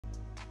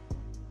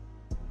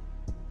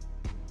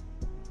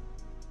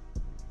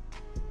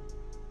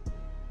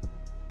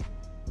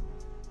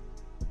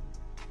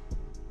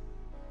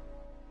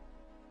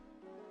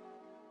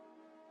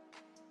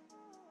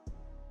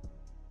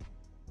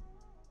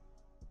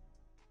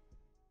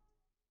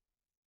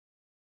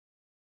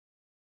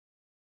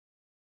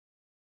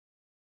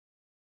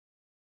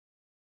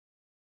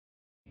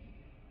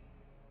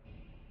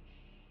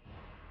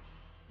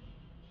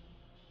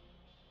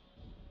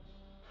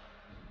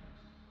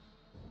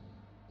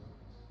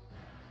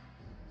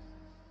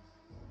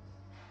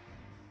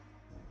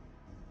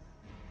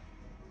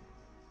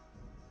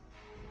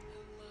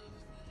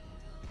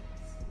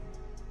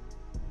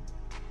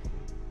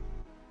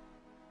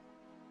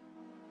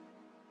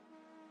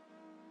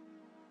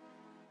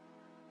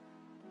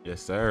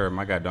Yes, sir.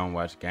 My guy don't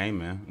watch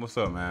gaming. What's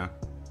up, man?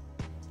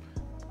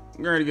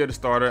 I'm ready to get it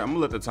started. I'm gonna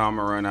let the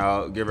timer run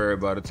out. Give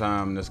everybody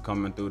time that's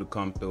coming through to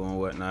come through and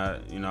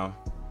whatnot.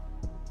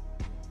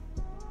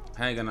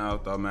 Hanging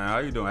out though, man. How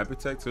you doing? Happy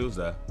Tech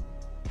Tuesday.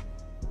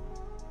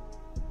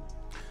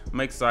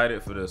 I'm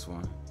excited for this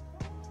one.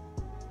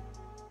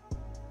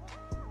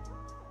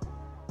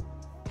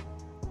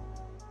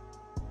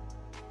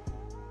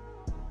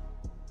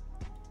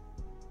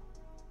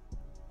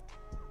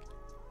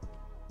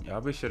 Y'all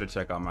be sure to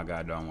check out my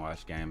guy don't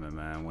watch gaming,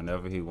 man.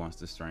 Whenever he wants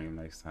to stream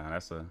next time,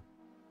 that's a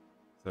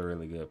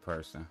really good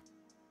person.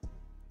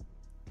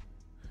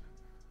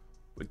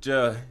 But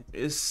yeah,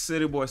 it's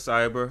City Boy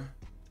Cyber.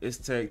 It's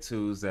Tech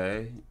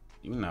Tuesday.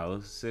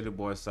 City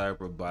Boy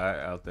Cyber bot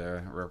out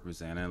there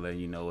representing,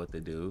 letting you know what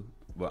to do.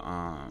 But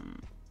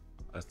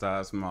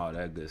aside from all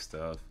that good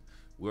stuff,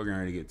 we're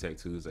going to get Tech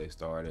Tuesday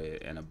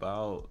started in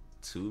about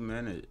 2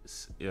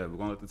 minutes. Yeah, we're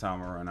gonna let the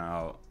timer run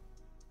out.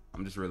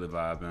 I'm just really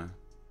vibing.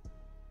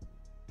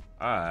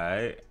 All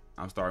right,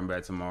 I'm starting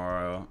back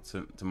tomorrow.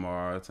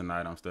 Tomorrow,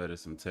 tonight, I'm studying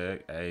some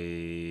tech.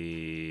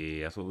 Hey,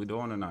 that's what we're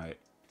doing tonight.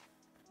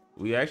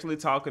 We actually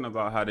talking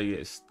about how to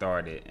get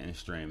started in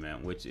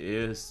streaming, which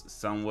is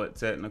somewhat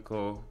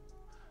technical,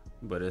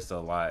 but it's a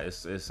lot.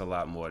 It's a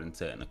lot more than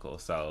technical.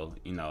 So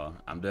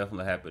I'm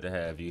definitely happy to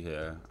have you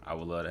here. I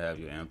would love to have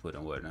your input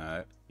and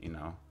whatnot.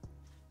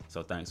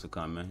 So thanks for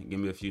coming.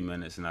 Give me a few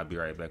minutes and I'll be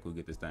right back. We'll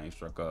get this thing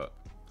struck up.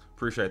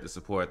 Appreciate the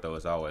support though,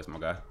 as always, my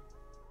guy.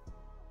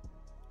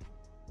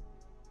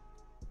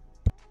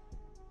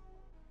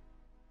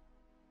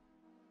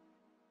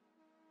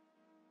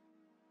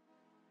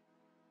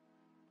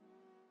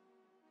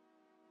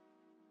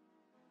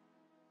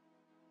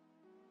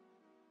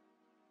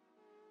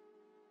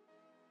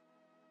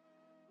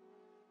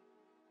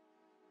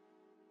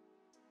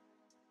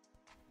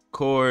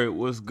 Corey,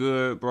 what's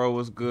good, bro?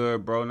 What's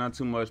good, bro? Not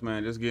too much,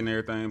 man. Just getting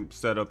everything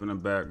set up in the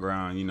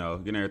background,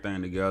 getting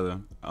everything together.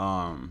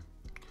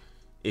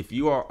 If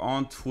you are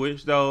on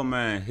Twitch though,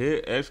 man,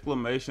 hit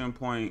exclamation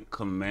point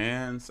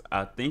commands.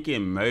 I think it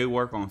may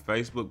work on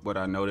Facebook, but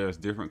I know there's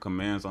different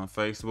commands on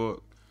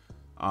Facebook.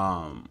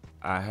 I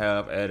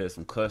have added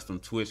some custom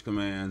Twitch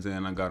commands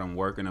and I got them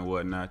working and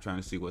whatnot, trying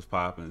to see what's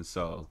popping.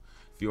 So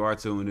if you are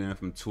tuned in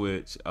from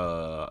Twitch,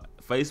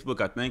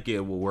 Facebook, I think it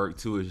will work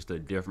too. It's just a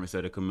different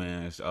set of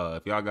commands.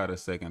 If y'all got a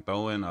second,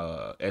 throw in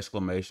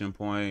exclamation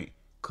point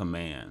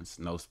commands,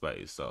 no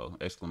space. So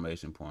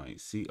exclamation point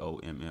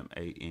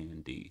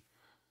COMMAND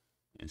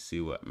and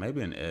see what,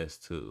 maybe an S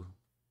too.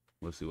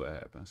 We'll see what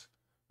happens.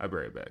 I'll be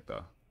right back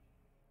though.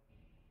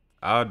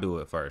 I'll do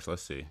it first.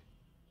 Let's see.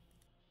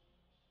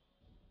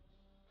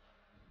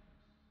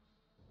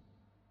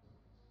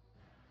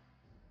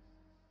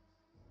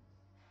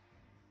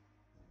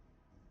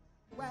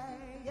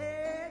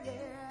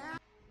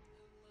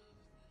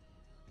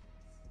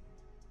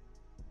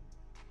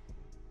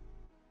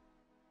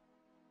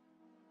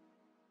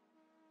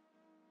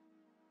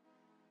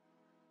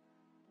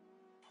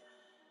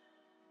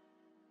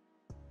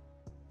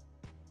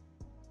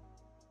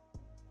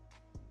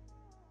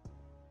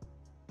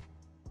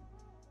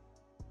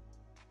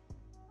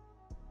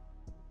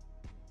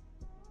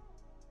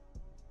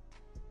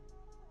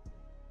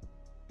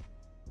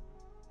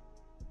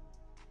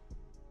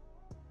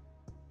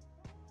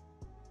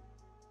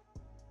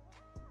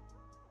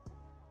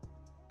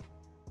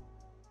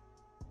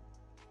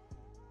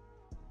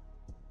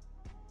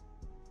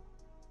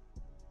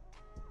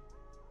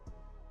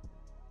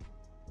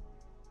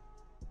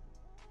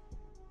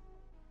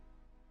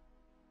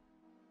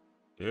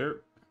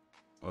 Here.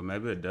 Or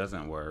maybe it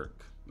doesn't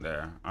work.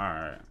 There. All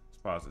right. Let's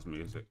pause this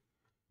music.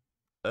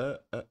 Uh,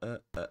 uh, uh,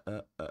 uh,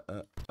 uh,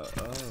 uh,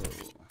 oh.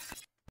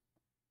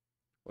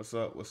 What's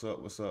up? What's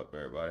up? What's up,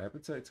 everybody? Happy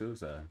Tech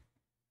Tuesday.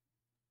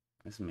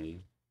 It's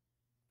me.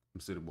 I'm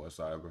City Boy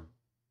Cyber.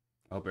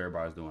 I hope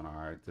everybody's doing all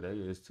right. Today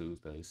is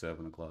Tuesday,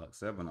 7 o'clock,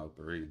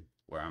 7:03,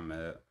 where I'm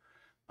at.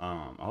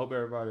 I hope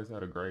everybody's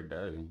had a great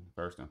day,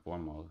 first and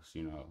foremost.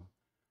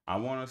 I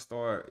want to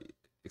start,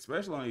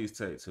 especially on these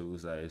Tech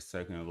Tuesdays,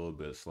 taking it a little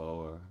bit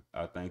slower.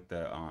 I think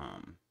that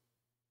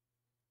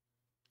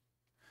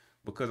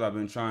because I've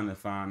been trying to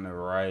find the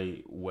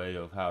right way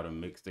of how to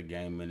mix the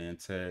gaming and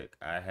tech.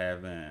 I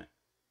haven't,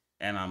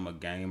 and I'm a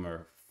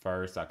gamer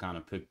first. I kind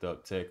of picked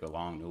up tech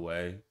along the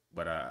way,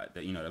 but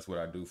that's what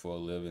I do for a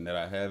living. That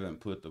I haven't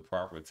put the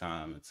proper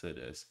time into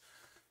this.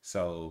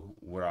 So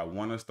what I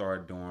want to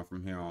start doing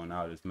from here on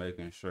out is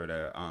making sure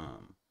that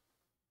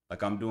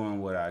like I'm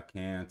doing what I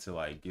can to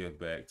like give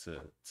back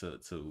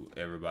to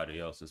everybody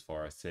else as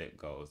far as tech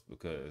goes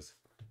because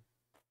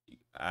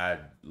I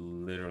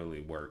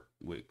literally work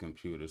with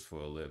computers for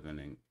a living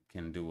and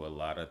can do a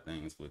lot of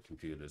things with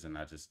computers, and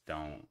I just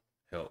don't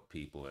help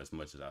people as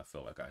much as I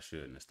feel like I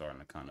should, and it's starting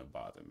to kind of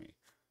bother me.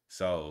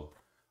 So,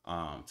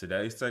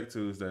 today's Tech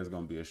Tuesday is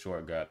going to be a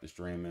short guide to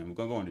streaming. We're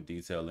going to go into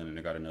detail in, and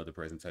I got another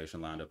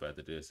presentation lined up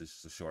after this. It's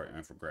just a short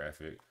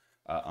infographic.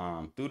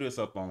 I threw this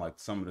up on like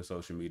some of the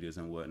social medias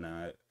and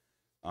whatnot.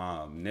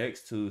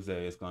 Next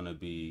Tuesday is going to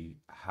be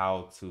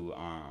how to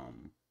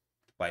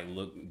like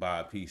look buy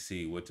a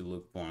PC, what to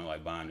look for,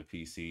 like buying a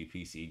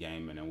PC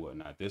gaming and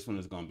whatnot. This one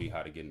is gonna be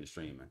how to get into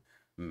streaming.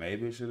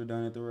 Maybe it should have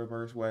done it the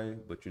reverse way,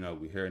 but you know,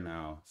 we're here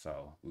now,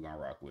 so we're gonna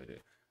rock with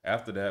it.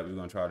 After that, we're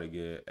gonna try to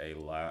get a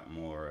lot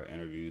more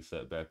interviews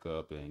set back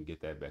up and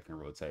get that back in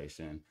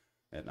rotation.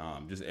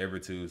 And just every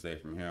Tuesday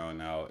from here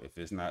on out, if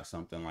it's not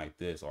something like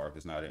this or if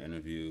it's not an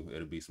interview,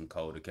 it'll be some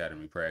Code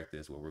Academy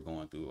practice where we're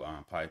going through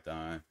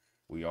Python.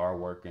 We are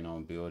working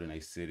on building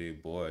a City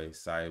Boy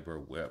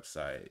Cyber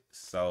website.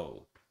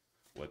 So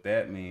what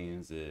that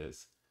means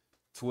is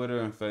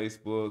Twitter and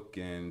Facebook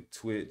and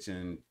Twitch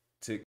and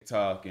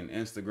TikTok and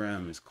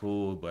Instagram is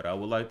cool, but I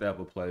would like to have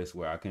a place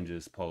where I can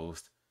just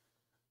post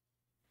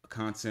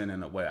content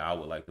in the way I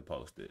would like to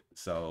post it.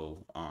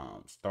 So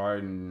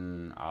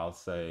starting, I'll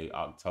say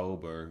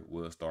October,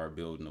 we'll start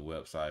building the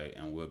website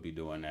and we'll be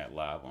doing that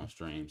live on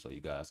stream. So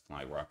you guys can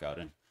like rock out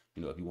and,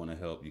 you know, if you want to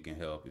help, you can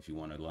help. If you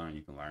want to learn,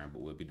 you can learn,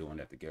 but we'll be doing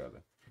that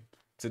together.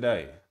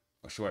 Today,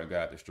 a short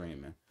guide to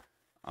streaming.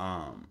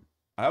 I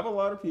have a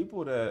lot of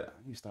people that,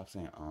 you stop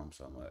saying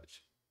so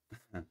much,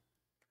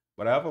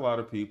 but I have a lot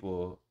of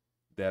people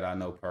that I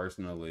know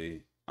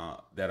personally,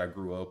 that I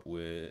grew up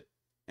with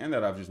and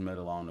that I've just met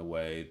along the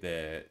way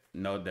that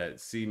know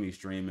that see me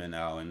streaming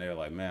now and they're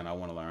like, man, I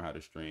want to learn how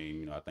to stream.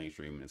 You know, I think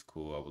streaming is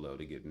cool. I would love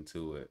to get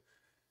into it.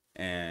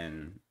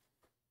 And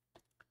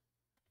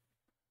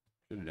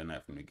should have done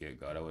that from the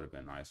get-go. That would have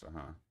been nicer,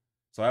 huh?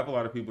 So I have a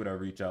lot of people that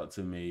reach out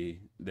to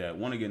me that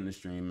want to get into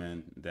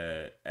streaming,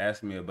 that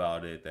ask me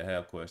about it, that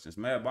have questions.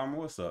 Mad Bomber,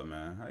 what's up,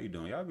 man? How you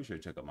doing? Y'all be sure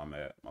to check out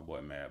my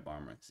boy Mad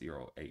Bomber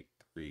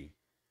 083.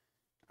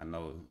 I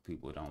know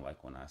people don't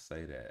like when I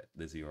say that,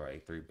 the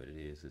 083, but it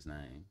is his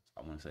name.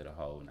 I want to say the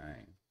whole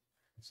name.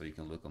 So you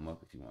can look him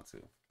up if you want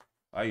to.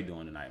 How you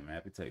doing tonight, man?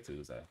 Happy Take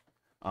Tuesday.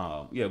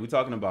 Yeah, we're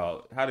talking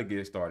about how to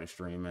get started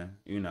streaming.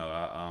 You know,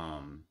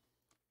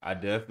 I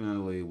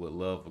definitely would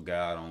love a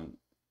guide on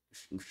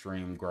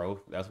stream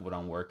growth. That's what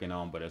I'm working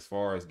on. But as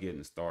far as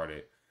getting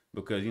started,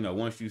 because you know,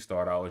 once you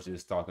start, I was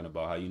just talking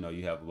about how, you know,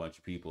 you have a bunch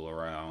of people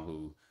around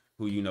who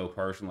you know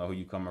personally, who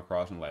you come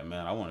across and like,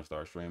 man, I want to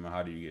start streaming.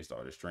 How do you get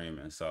started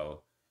streaming?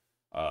 So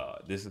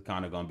this is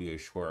kind of gonna be a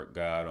short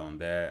guide on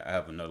that. I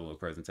have another little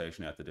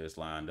presentation after this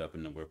lined up,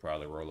 and then we'll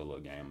probably roll a little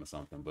game or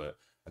something. But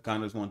I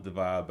kind of just want to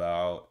vibe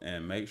out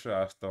and make sure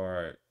I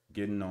start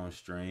getting on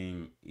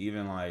stream,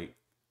 even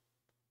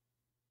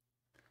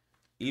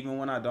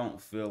when I don't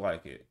feel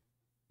like it,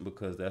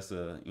 because that's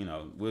a, you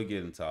know, we'll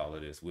get into all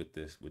of this with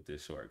this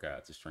short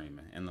guide to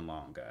streaming and the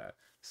long guide.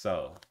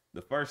 So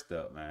the first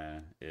step,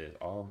 man, is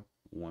all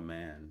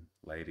woman,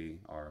 lady,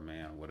 or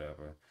man,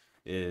 whatever,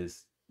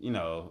 is, you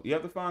know, you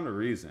have to find a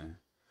reason.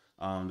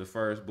 The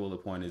first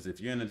bullet point is if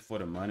you're in it for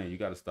the money, you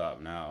got to stop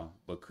now,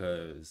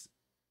 because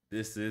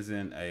this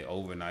isn't a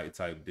overnight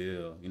type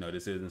deal. You know,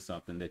 this isn't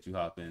something that you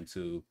hop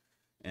into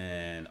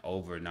and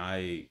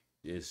overnight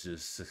it's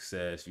just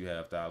success. You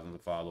have thousands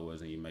of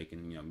followers and you're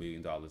making, you know, $1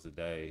 million a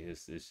day.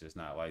 It's just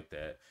not like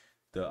that.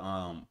 The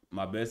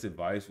my best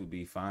advice would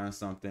be find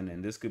something,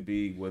 and this could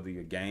be whether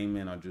you're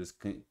gaming or just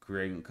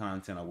creating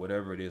content or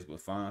whatever it is, but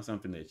find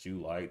something that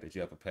you like, that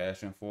you have a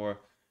passion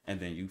for,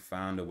 and then you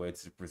find a way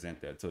to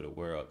present that to the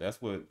world.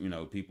 That's what, you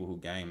know, people who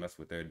game, that's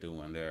what they're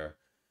doing. They're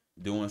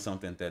doing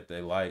something that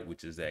they like,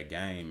 which is that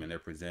game, and they're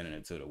presenting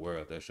it to the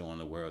world. They're showing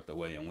the world the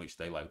way in which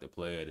they like to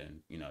play it,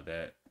 and you know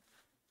that,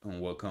 and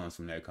what comes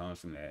from that comes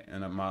from that.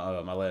 And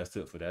my last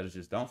tip for that is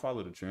just don't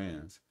follow the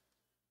trends.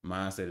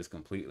 Mindset is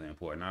completely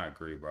important. I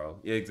agree, bro.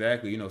 Yeah,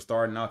 exactly. You know,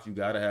 starting off, you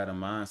gotta have a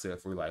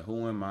mindset for like,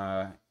 who am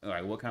I?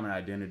 Like, what kind of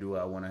identity do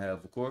I want to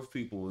have? Of course,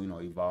 people, you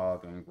know,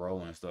 evolve and grow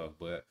and stuff.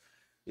 But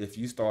if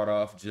you start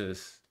off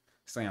just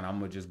saying I'm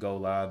gonna just go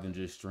live and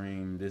just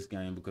stream this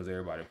game because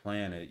everybody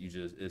playing it,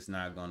 it's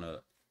not gonna.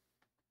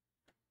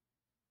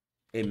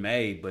 It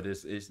may, but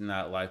it's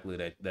not likely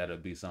that that'll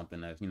be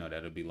something that, you know,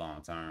 that'll be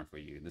long term for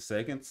you. The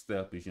second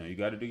step is, you know, you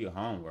got to do your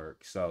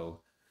homework.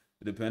 So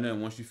depending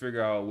on, once you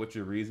figure out what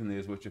your reason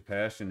is, what your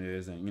passion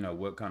is, and you know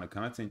what kind of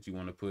content you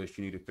want to push,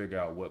 you need to figure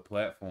out what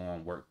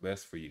platform worked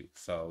best for you.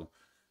 So,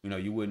 you know,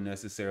 you wouldn't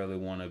necessarily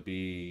want to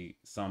be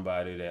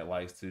somebody that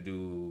likes to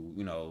do,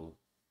 you know,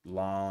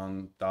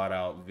 long thought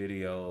out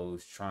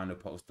videos trying to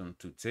post them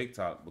to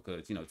TikTok,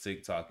 because you know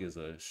TikTok is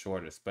a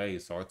shorter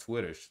space, or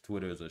Twitter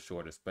is a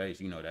shorter space.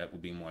 You know, that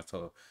would be more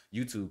so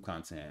YouTube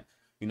content.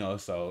 You know,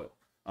 so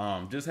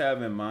just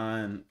have in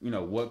mind, you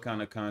know, what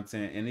kind of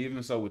content. And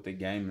even so with the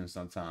gaming,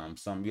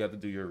 sometimes you have to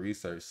do your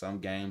research. Some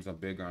games are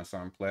bigger on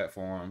certain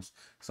platforms.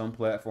 Some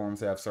platforms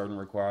have certain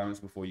requirements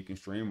before you can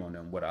stream on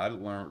them. What I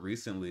learned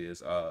recently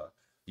is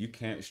you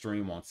can't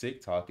stream on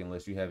TikTok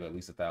unless you have at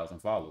least 1,000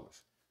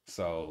 followers.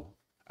 So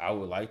I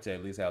would like to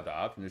at least have the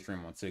option to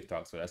stream on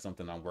TikTok. So that's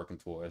something I'm working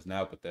towards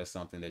now, but that's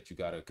something that you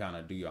got to kind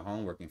of do your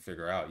homework and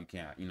figure out. You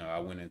can't, you know, I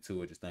went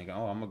into it just thinking,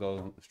 oh, I'm gonna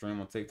go stream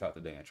on TikTok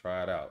today and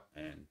try it out,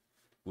 and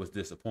was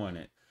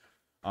disappointed.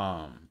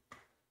 Um,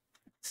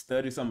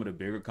 Study some of the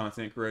bigger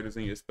content creators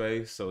in your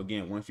space. So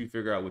again, once you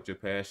figure out what your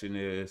passion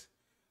is,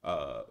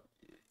 uh,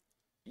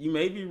 you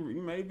may be,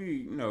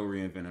 you know,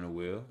 reinventing a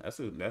wheel. That's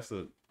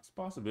a It's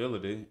a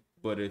possibility.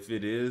 But if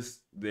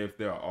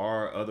there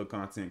are other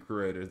content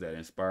creators that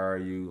inspire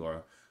you,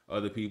 or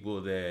other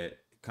people that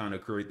kind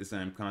of create the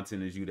same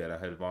content as you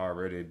that have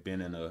already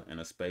been in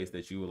a space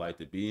that you would like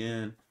to be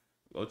in,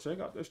 go check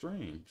out their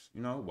streams.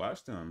 You know,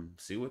 watch them,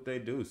 see what they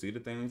do, see the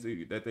things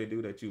that they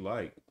do that you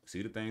like,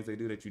 see the things they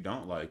do that you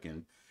don't like,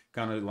 and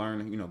kind of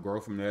learn,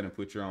 grow from that and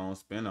put your own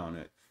spin on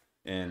it.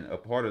 And a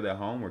part of that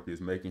homework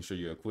is making sure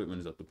your equipment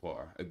is up to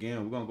par.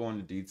 Again, we're gonna go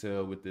into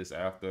detail with this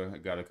after. I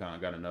got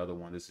another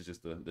one. This is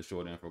just the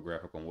short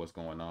infographic on what's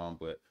going on,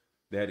 but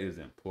that is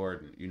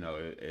important.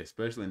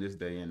 Especially in this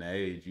day and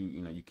age.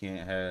 You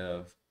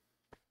can't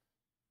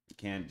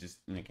just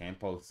can't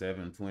post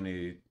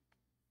 720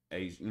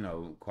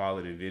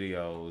 quality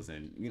videos,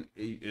 and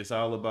it's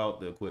all about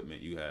the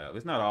equipment you have.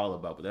 It's not all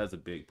about, but that's a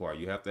big part.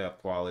 You have to have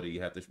quality.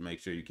 You have to make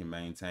sure you can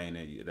maintain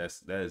it.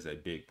 That is a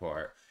big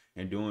part.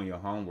 And doing your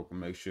homework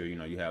and make sure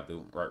you have the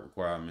right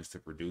requirements to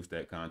produce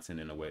that content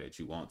in the way that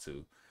you want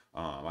to.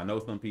 I know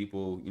some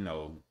people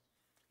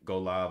go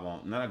live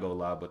on, not go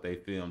live, but they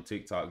film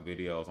TikTok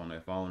videos on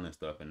their phone and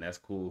stuff, and that's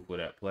cool for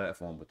that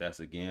platform. But that's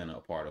again a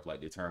part of like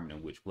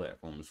determining which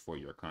platform is for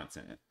your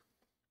content.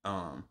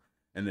 Um,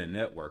 and then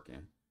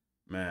networking.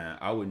 Man,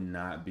 I would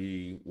not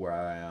be where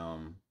I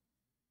am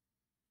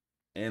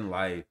in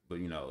life, but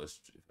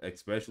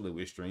especially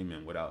with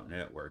streaming without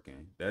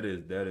networking. That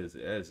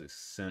is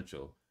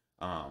essential.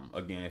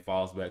 Again, it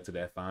falls back to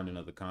that finding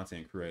of the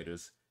content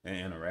creators and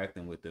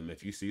interacting with them.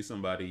 If you see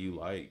somebody you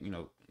like,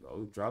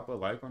 go drop a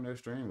like on their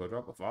stream, go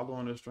drop a follow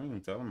on their stream,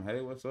 tell them,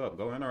 hey, what's up?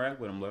 Go interact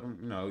with them. Let them,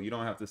 you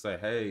don't have to say,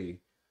 hey,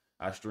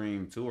 I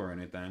stream too or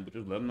anything, but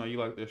just let them know you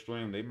like their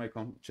stream. They may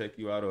come check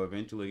you out, or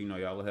eventually,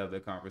 y'all will have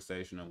that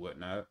conversation and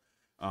whatnot.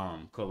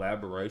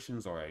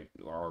 Collaborations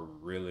are a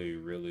really,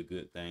 really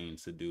good thing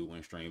to do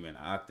when streaming.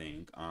 I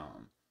think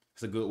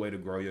it's a good way to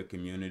grow your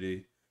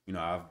community.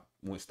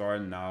 When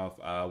starting off,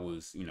 I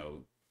was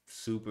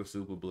super,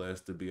 super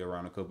blessed to be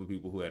around a couple of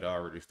people who had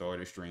already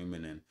started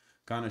streaming and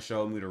kind of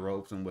showed me the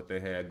ropes and what they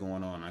had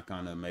going on. I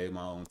kind of made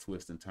my own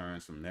twists and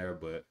turns from there,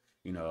 but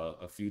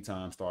a few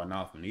times starting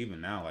off, and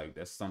even now, like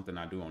that's something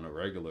I do on a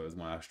regular. Is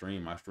when I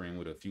stream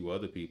with a few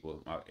other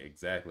people.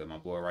 Exactly, my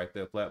boy right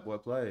there,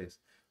 Flatboy Plays.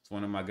 It's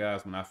one of my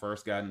guys. When I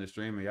first got into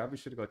streaming, y'all be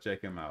sure to go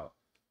check him out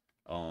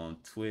on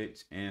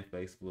Twitch and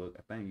Facebook.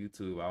 I think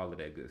YouTube, all of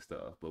that good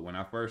stuff. But when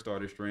I first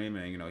started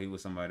streaming, he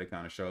was somebody that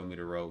kind of showed me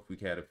the ropes. We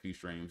had a few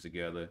streams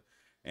together,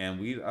 and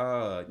we're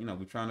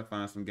trying to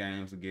find some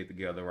games to get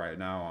together right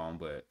now on.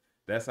 But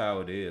that's how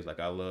it is. Like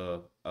I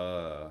love,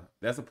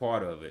 that's a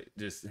part of it.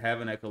 Just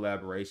having that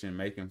collaboration,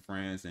 making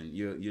friends, and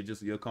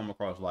you'll come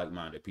across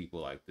like-minded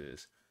people like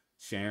this.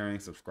 Sharing,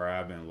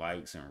 subscribing,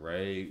 likes, and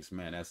raves,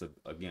 man. That's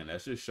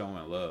just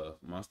showing love.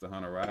 Monster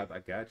Hunter Rise, I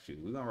got you.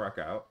 We're gonna rock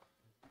out.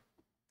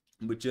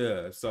 But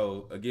yeah,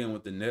 so again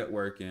with the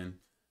networking,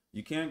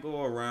 you can't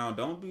go around.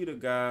 Don't be the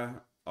guy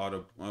or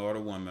the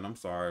woman. I'm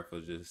sorry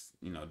for just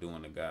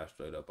doing the guy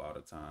straight up all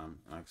the time.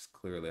 I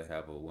clearly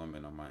have a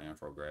woman on my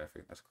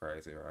infographic. That's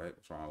crazy, right?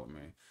 What's wrong with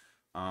me?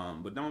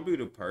 But don't be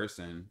the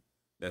person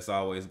that's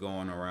always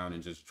going around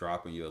and just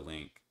dropping your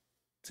link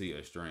to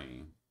your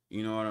stream.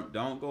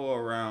 Don't go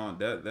around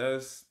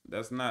that's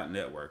not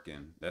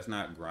networking. That's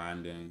not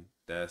grinding.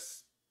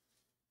 That's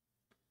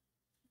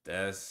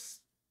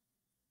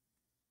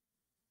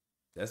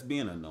that's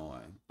being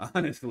annoying.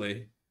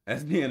 Honestly,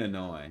 that's being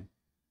annoying.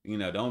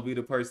 Don't be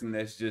the person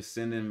that's just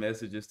sending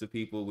messages to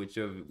people with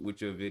your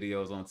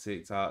videos on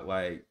TikTok.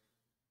 Like,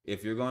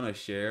 if you're gonna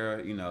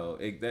share,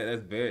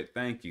 that's very,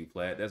 thank you,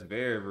 Platt. That's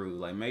very rude.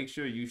 Like, make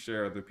sure you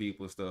share other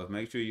people's stuff.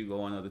 Make sure you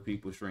go on other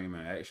people's stream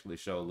and actually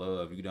show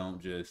love. You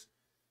don't just,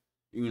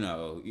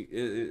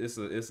 it's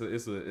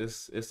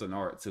an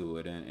art to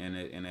it, and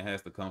it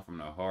has to come from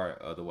the heart.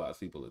 Otherwise,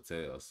 people will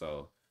tell.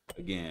 So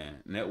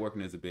again,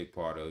 networking is a big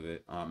part of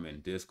it.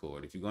 In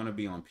Discord, if you're gonna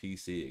be on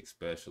PC,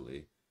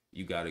 especially,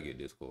 you got to get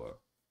Discord.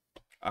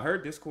 I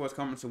heard Discord's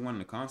coming to one of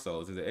the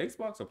consoles. Is it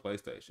Xbox or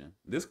PlayStation?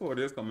 Discord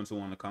is coming to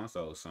one of the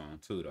consoles soon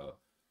too, though.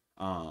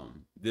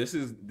 This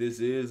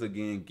is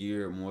again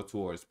geared more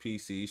towards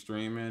PC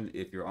streaming.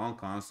 If you're on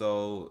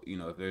console,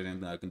 if there's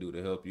anything I can do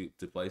to help you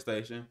to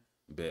PlayStation,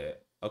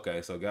 bet.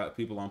 Okay, so got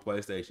people on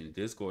PlayStation.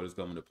 Discord is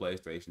coming to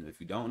PlayStation. If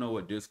you don't know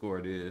what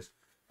Discord is,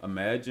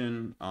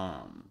 imagine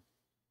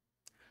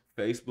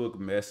Facebook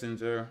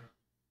Messenger,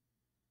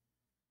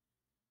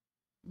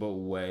 but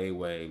way,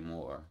 way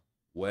more.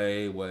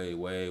 Way, way,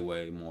 way,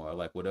 way more.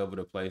 Like whatever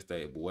the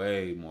PlayStation,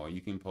 way more.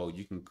 You can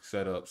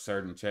set up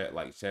certain chat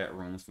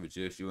rooms for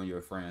just you and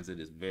your friends. It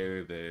is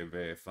very, very,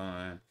 very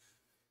fun.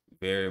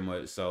 Very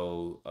much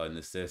so a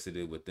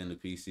necessity within the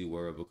PC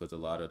world, because a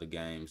lot of the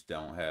games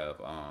don't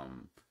have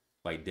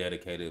like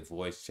dedicated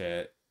voice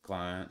chat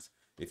clients.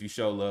 If you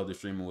show love, the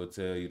streamer will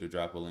tell you to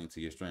drop a link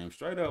to your stream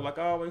straight up. Like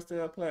I always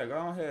tell Plague,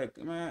 go ahead,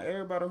 man.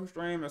 Everybody who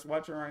stream that's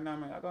watching right now,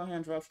 man, I go ahead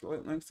and drop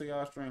links to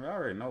y'all stream. I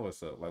already know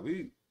what's up. Like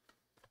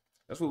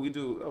that's what we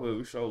do.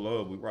 We show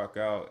love, we rock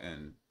out,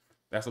 and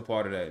that's a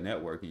part of that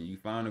networking. You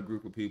find a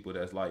group of people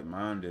that's like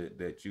minded,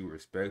 that you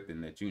respect,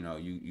 and that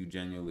you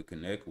genuinely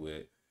connect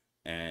with,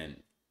 and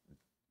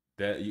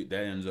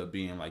that ends up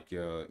being like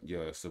your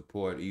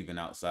support even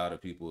outside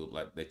of people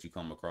like that you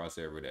come across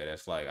every day.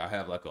 That's like I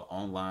have like an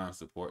online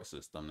support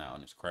system now,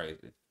 and it's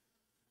crazy.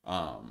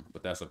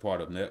 But that's a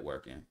part of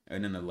networking.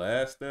 And then the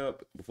last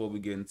step before we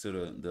get into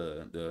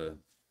the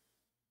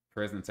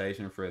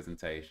presentation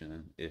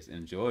is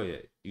enjoy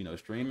it. You know,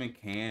 streaming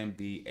can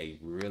be a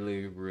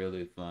really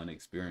really fun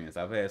experience.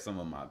 I've had some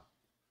of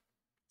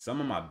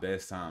my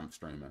best time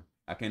streaming.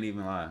 I can't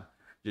even lie.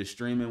 Just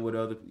streaming with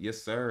other,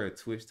 yes sir,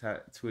 Twitch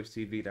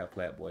TV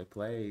Flatboy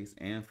Plays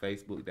and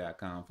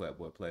Facebook.com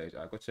Flatboy Plays.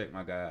 I go check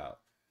my guy out.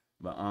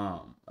 But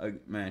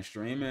man,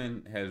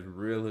 streaming has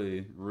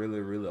really, really,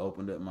 really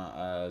opened up my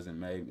eyes and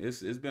made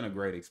it's been a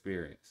great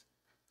experience.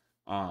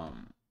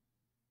 Um,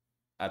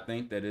 I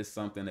think that it's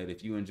something that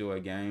if you enjoy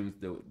games,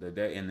 the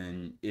day, and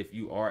then if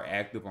you are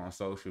active on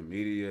social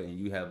media and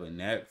you have a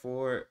knack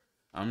for it,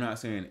 I'm not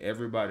saying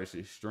everybody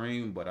should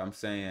stream, but I'm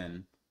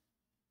saying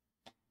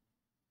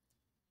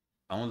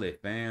only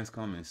fans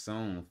coming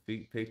soon.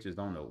 Feet pictures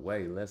on the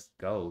way. Let's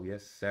go.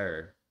 Yes,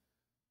 sir.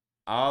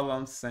 All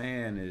I'm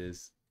saying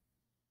is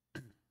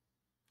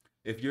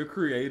if you're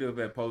creative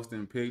at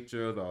posting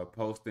pictures or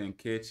posting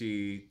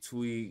catchy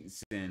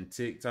tweets and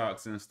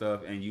TikToks and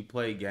stuff, and you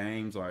play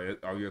games or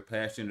you're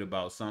passionate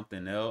about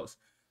something else,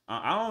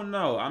 I don't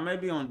know. I may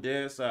be on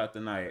dead side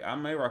tonight. I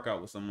may rock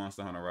out with some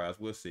Monster Hunter Rise.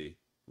 We'll see.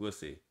 We'll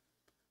see.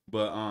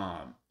 But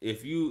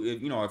if you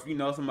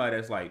know somebody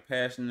that's like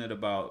passionate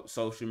about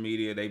social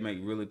media, they make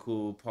really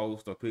cool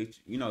posts or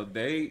pictures. You know,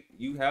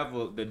 you have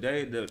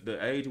the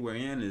age we're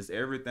in is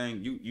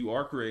everything you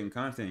are creating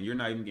content. You're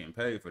not even getting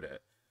paid for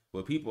that.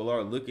 But people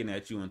are looking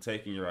at you and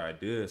taking your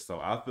ideas. So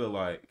I feel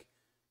like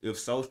if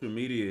social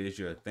media is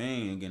your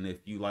thing and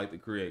if you like to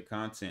create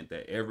content,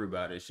 that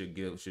everybody should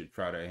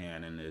try their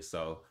hand in this.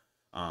 So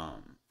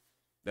um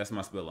that's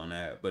my spill on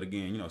that. But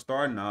again, you know,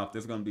 starting off,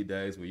 there's gonna be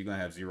days where you're gonna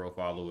have zero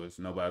followers.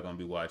 Nobody's gonna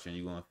be watching.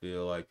 You're gonna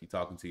feel like you're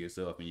talking to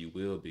yourself, and you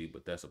will be.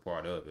 But that's a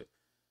part of it.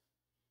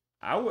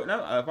 I would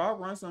not if I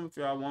run something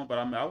for y'all want, but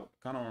I mean I would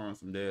kind of run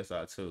some dead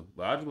side too.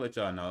 But I'll just let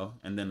y'all know.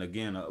 And then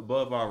again,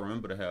 above all,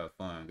 remember to have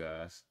fun,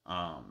 guys.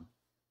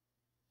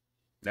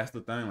 That's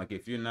the thing. Like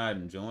if you're not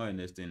enjoying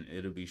this, then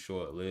it'll be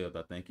short lived.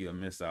 I think you'll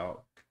miss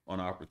out on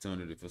an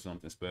opportunity for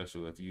something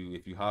special. If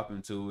you hop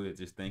into it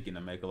just thinking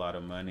to make a lot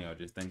of money or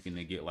just thinking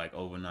to get like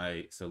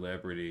overnight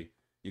celebrity,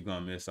 you're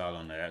gonna miss out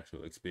on the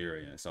actual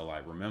experience. So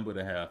like remember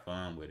to have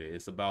fun with it.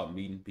 It's about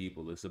meeting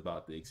people, it's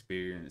about the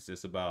experience,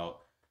 it's about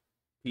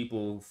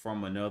people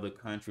from another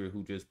country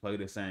who just play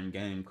the same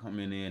game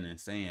coming in and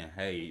saying,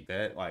 hey,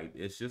 that like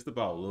it's just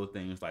about little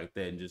things like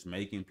that and just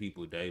making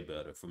people day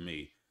better for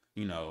me.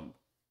 You know,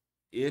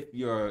 if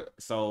your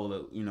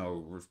sole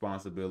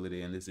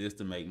responsibility and this is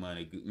to make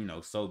money,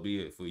 so be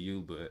it for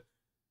you. But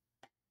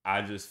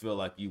I just feel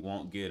like you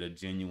won't get a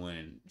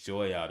genuine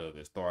joy out of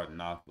it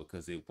starting off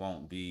because it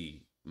won't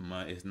be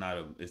money. It's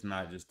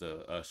not just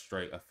a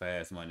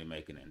fast money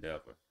making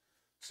endeavor.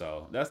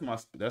 So that's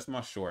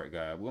my short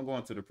guide. We'll go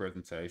into the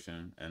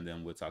presentation and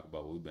then we'll talk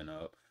about what we've been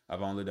up.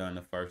 I've only done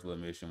the first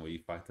little mission where you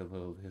fight the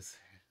little lizards.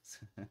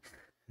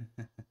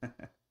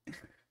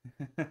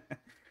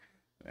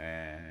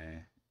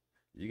 Man,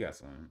 you got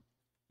some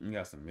you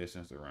got some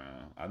missions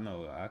around. I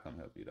know I come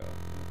help you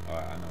though. All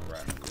right, I know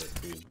right now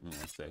too.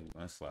 One second.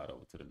 Let's slide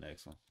over to the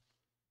next one.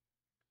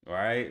 All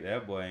right,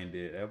 that boy ain't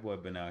did. That boy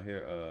been out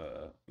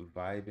here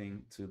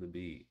vibing to the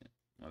beat.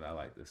 What I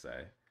like to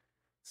say.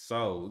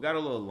 So we got a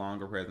little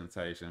longer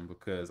presentation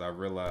because I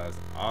realized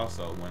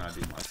also when I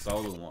do my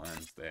solo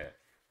ones that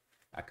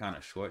I kind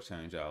of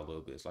shortchange y'all a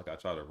little bit. It's like I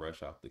try to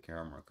rush off the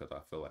camera because I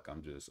feel like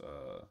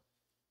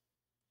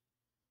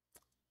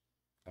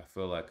I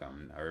feel like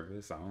I'm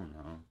nervous. I don't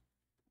know.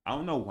 I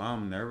don't know why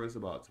I'm nervous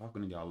about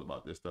talking to y'all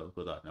about this stuff,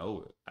 but I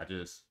know it.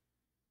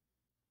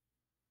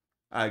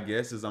 I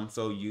guess as I'm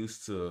so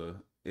used to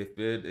it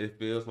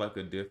feels like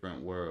a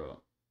different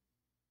world.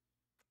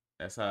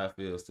 That's how it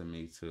feels to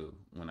me too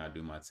when I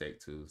do my Tech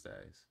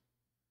Tuesdays.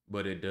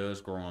 But it does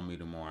grow on me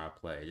the more I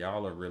play.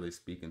 Y'all are really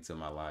speaking to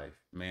my life.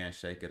 Man,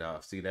 shake it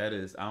off. See, that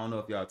is, I don't know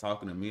if y'all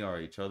talking to me or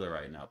each other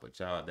right now, but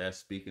y'all, that's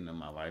speaking to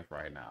my life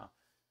right now.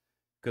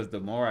 Because the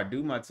more I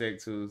do my Tech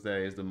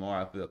Tuesdays, the more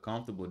I feel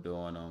comfortable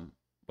doing them.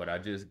 But I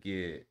just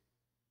get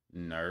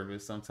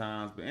nervous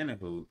sometimes. But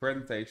anywho,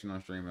 presentation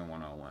on streaming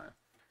 101.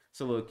 It's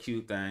a little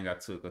cute thing. I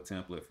took a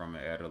template from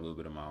it, added a little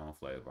bit of my own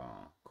flavor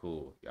on.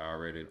 Cool. Y'all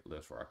ready?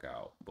 Let's rock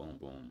out. Boom,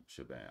 boom,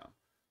 shabam.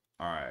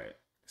 All right.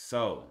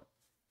 So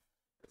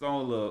it's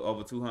only a little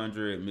over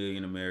 200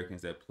 million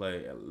Americans that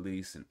play at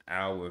least an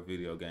hour of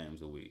video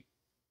games a week.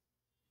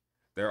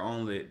 There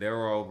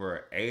were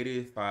over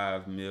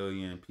 85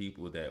 million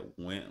people that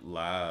went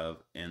live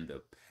in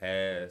the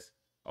past.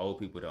 Old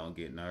people don't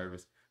get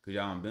nervous because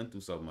y'all been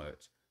through so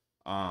much.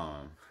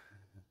 Um,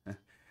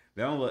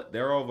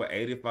 there are over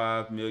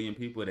 85 million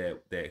people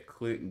that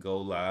click and go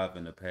live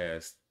in the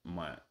past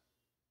month.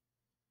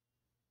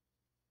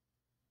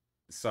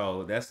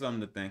 So that's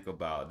something to think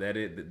about.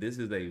 This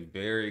is a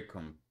very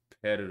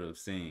competitive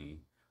scene.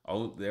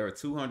 Oh, there are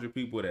 200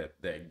 people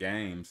that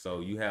game,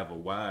 so you have a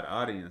wide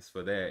audience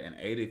for that, and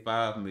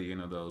 85 million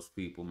of those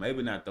people,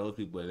 maybe not those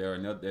people,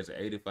 but there's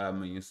 85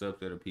 million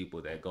subset of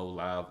people that go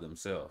live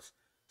themselves.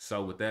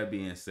 So with that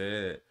being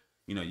said,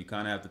 you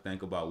kind of have to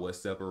think about what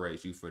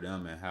separates you for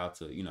them and how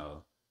to,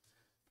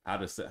 how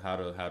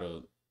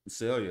to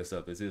sell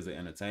yourself. This is an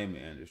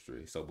entertainment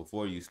industry. So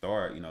before you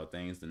start,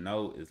 things to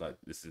note is like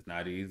this is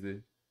not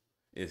easy.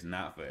 It's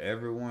not for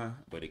everyone,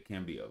 but it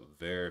can be a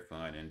very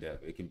fun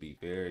endeavor. It can be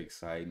very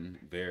exciting,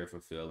 very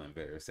fulfilling,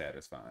 very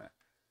satisfying.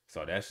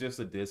 So that's just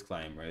a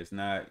disclaimer. It's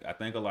not. I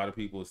think a lot of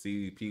people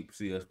see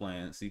us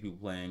playing, see people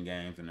playing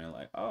games, and they're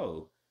like,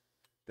 "Oh,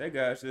 that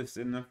guy's just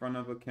sitting in front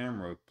of a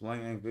camera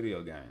playing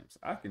video games.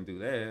 I can do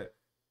that."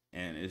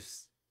 And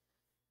it's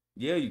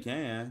yeah, you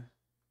can,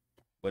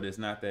 but it's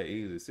not that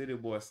easy. City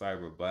Boy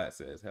Cyberbot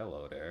says,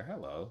 "Hello there.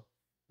 Hello.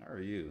 How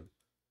are you?"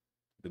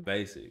 The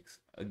basics.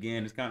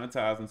 Again, this kind of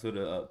ties into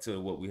the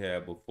to what we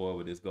had before,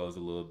 but this goes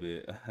a little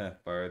bit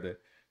further.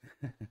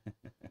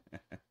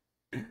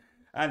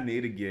 I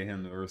need to get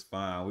him to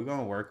respond. We're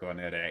gonna work on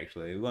that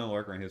actually. We're gonna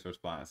work on his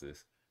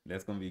responses.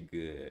 That's gonna be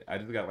good. I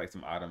just got like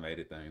some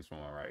automated things from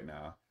him right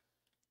now.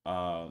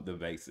 The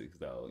basics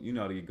though. You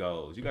know the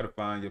goals. You gotta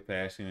find your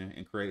passion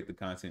and create the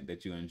content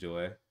that you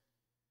enjoy.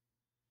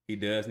 He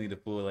does need a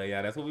full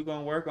AI. That's what we're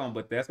gonna work on,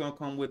 but that's gonna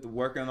come with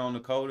working on the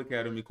Code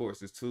Academy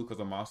courses too.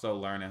 Because I'm also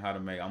learning how to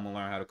make. I'm gonna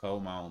learn how to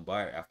code my own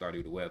bot after I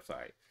do the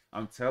website.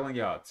 I'm telling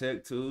y'all,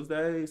 Tech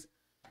Tuesdays,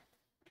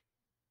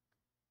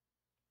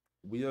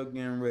 we are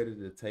getting ready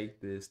to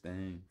take this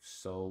thing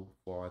so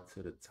far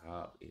to the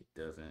top. It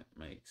doesn't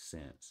make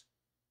sense.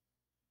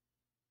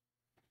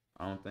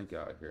 I don't think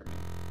y'all hear me.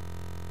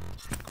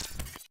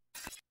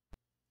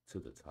 To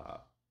the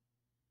top.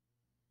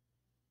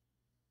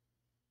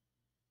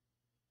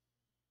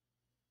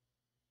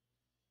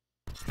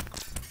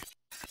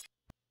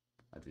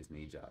 I just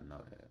need y'all to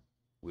know that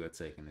we are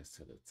taking this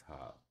to the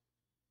top.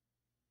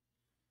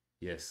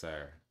 Yes,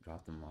 sir.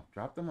 Drop them off.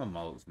 Drop them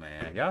emotes,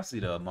 man. Y'all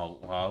see the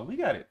emote wall. We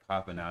got it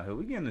popping out here.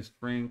 We getting the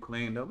screen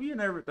cleaned up. We getting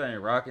everything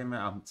rocking,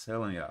 man. I'm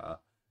telling y'all.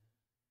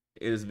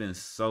 It has been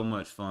so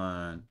much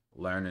fun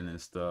learning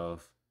and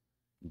stuff,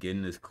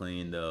 getting this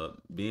cleaned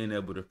up, being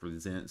able to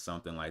present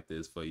something like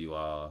this for you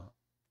all.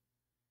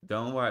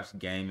 Don't watch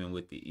gaming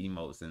with the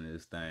emotes in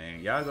this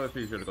thing. Y'all go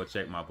be sure to go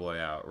check my boy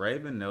out.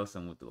 Raven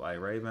Nelson with the light.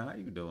 Raven, how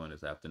you doing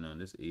this afternoon,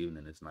 this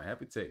evening, this night?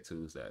 Happy Tech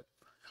Tuesday.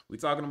 We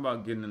talking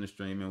about getting in the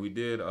stream, and we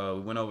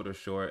went over the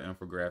short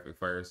infographic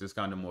first. It's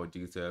kind of more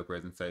detailed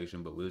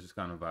presentation, but we're just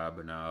kind of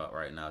vibing out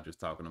right now, just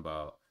talking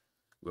about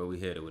where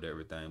we headed with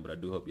everything. But I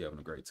do hope you're having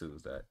a great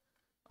Tuesday.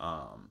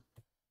 Um,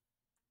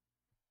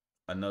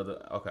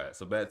 okay,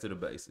 so back to the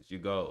basics.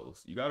 Your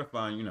goals. You gotta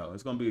find,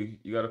 it's gonna be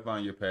you gotta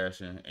find your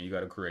passion and you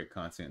gotta create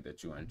content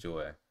that you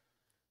enjoy.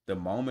 The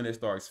moment it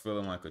starts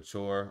feeling like a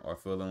chore or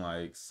feeling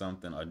like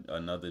something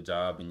another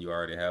job and you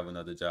already have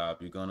another job,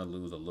 you're gonna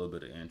lose a little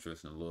bit of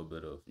interest and a little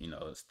bit of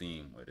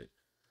esteem with it.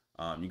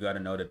 You got to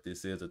know that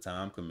this is a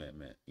time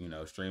commitment.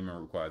 Streaming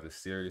requires a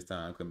serious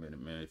time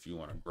commitment if you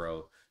want to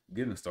grow.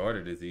 Getting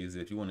started is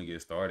easy. If you want to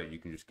get started, you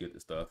can just get the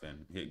stuff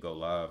and hit go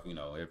live,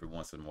 every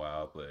once in a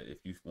while. But if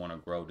you want to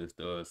grow, it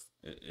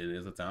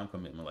is a time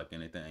commitment like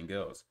anything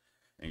else.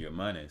 And your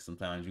money,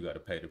 sometimes you got to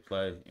pay to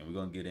play. And we're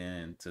going to get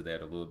into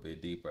that a little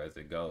bit deeper as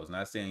it goes.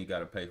 Not saying you got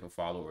to pay for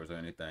followers or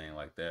anything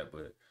like that,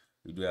 but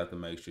you do have to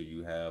make sure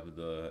you have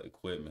the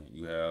equipment,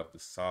 you have the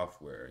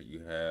software,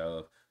 you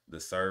have the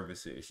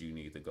services you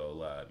need to go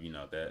live,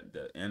 that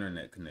the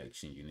internet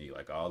connection you need,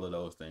 like all of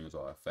those things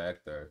are a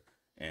factor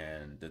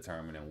in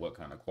determining what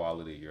kind of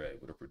quality you're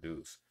able to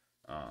produce.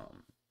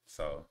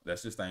 So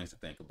that's just things to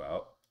think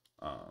about.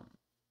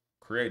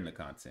 Creating the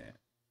content.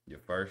 Your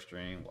first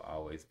stream will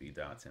always be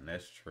daunting.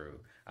 That's true.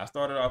 I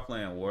started off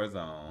playing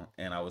Warzone,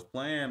 and I was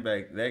playing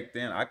back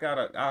then. I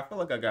feel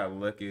like I got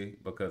lucky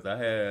because I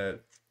had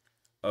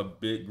a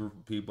big group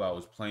of people I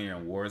was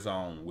playing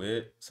Warzone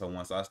with. So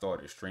once I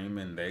started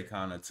streaming, they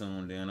kind of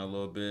tuned in a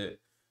little bit.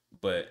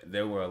 But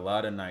there were a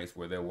lot of nights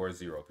where there were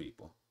zero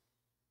people.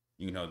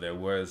 There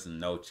was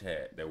no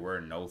chat. There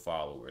were no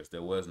followers.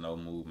 There was no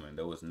movement.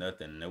 There was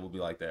nothing. And it would be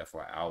like that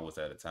for hours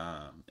at a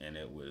time. And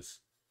it was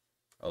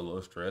a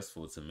little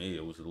stressful to me.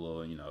 It was a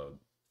little,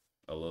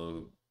 a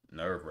little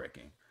nerve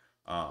wracking.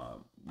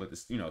 But the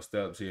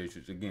steps here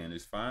is again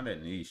is find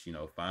that niche,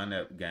 find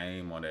that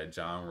game or that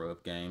genre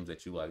of games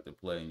that you like to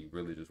play and you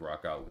really just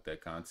rock out with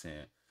that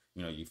content.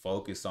 You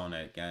focus on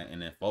that game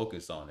and then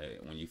focus on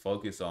it. When you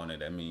focus on it,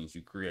 that means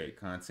you create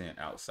content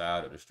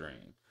outside of the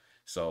stream.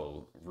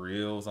 So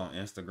reels on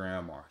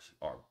Instagram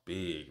are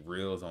big.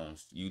 Reels on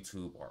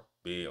YouTube are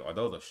big. Or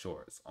those are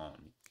shorts on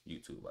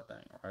YouTube, I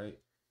think, right?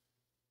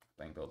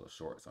 I think those are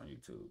shorts on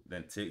YouTube.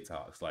 Then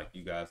TikToks, like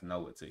you guys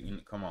know it.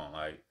 Come on,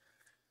 like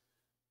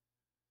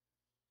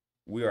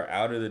we are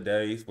out of the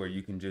days where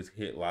you can just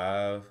hit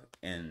live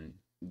and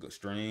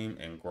stream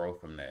and grow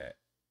from that.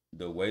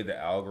 The way the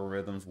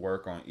algorithms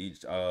work on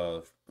each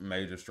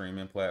major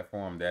streaming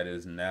platform, that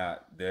is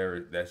not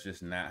there. That's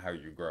just not how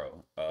you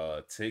grow.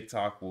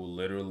 TikTok will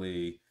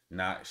literally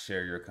not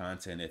share your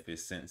content if it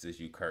senses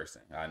you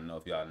cursing. I don't know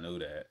if y'all knew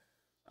that.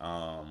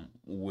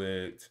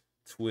 With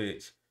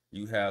Twitch,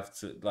 you have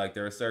to, like,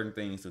 there are certain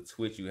things to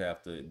Twitch you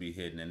have to be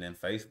hidden, and then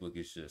Facebook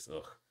is just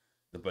ugh.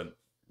 But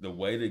the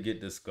way to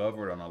get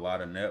discovered on a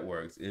lot of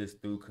networks is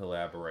through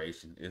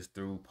collaboration. Is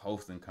through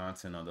posting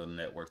content on the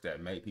networks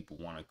that make people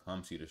want to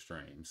come to the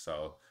stream.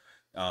 So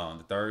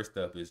the third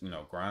step is,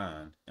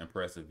 grind and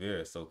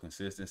persevere. So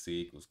consistency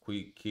equals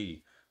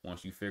key.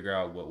 Once you figure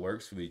out what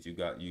works for you,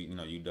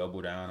 you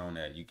double down on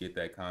that. You get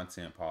that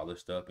content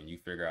polished up, and you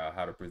figure out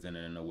how to present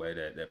it in a way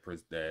that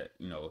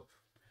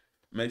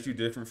makes you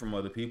different from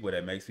other people,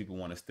 that makes people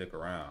want to stick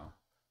around.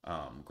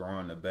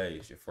 Growing the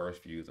base, your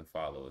first views and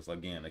followers.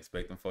 Again,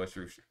 expecting first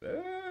few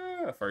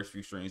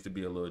streams to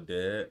be a little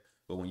dead,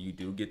 but when you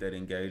do get that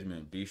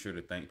engagement, be sure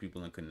to thank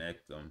people and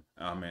connect them.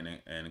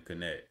 And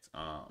connect.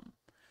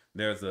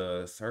 There's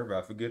a survey,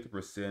 I forget the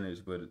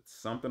percentage, but it's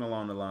something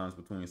along the lines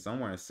between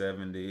somewhere in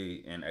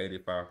 70 and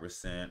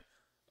 85%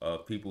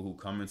 of people who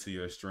come into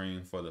your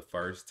stream for the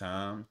first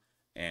time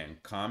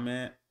and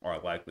comment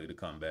are likely to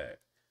come back.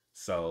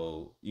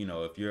 So,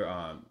 if you're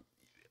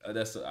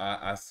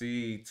I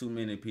see too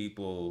many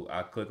people.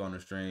 I click on the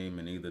stream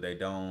and either they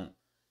don't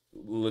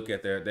look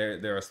at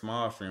they're a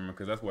small streamer,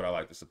 because that's what I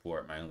like to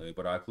support mainly.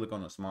 But I click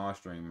on a small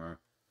streamer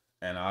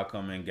and I'll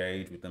come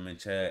engage with them in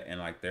chat, and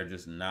like they're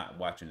just not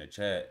watching the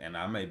chat, and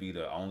I may be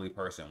the only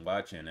person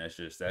watching. That's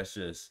just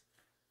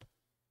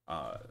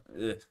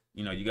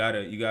you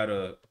gotta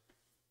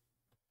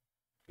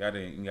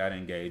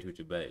engage with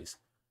your base.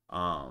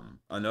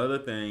 Another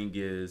thing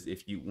is,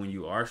 when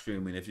you are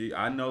streaming,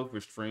 I know for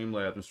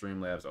Streamlabs and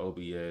Streamlabs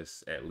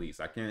OBS, at least,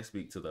 I can't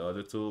speak to the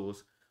other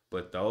tools,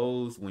 but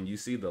those, when you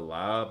see the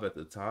live at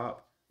the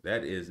top,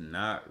 that is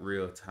not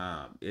real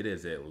time. It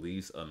is at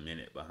least a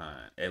minute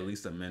behind, at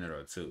least a minute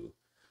or two.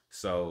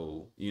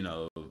 So,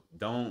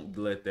 don't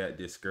let that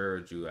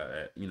discourage you.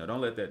 Don't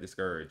let that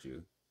discourage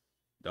you.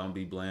 Don't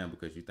be bland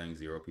because you think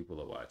zero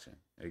people are watching.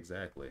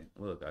 Exactly.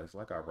 Look, it's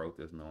like I wrote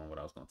this knowing what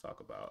I was going to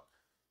talk about.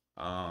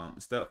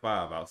 Step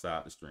 5,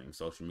 outside the stream,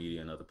 social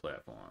media and other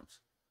platforms.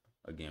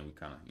 Again, we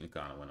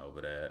kind of went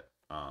over that.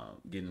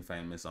 Getting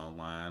famous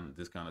online,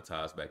 this kind of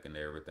ties back into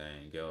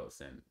everything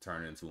else, and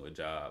turn it into a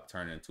job.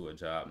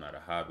 Not a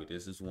hobby.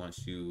 This is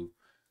once you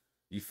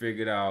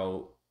figured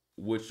out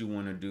what you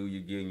want to do,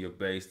 you're getting your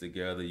base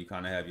together, you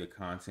kind of have your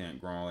content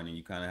growing, and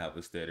you kind of have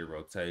a steady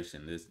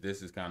rotation.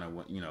 This is kind of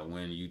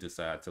when you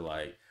decide to,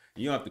 like,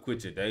 you don't have to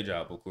quit your day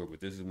job, of course,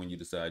 but this is when you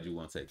decide you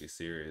want to take it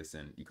serious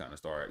and you kind of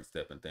start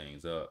stepping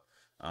things up.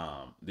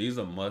 These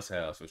are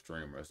must-haves for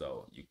streamers,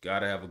 though. You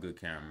gotta have a good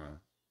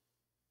camera.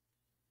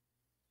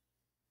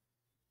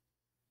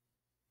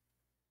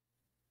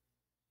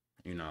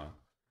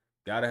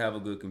 Gotta have a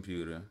good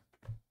computer,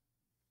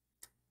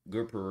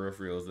 good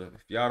peripherals.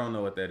 If y'all don't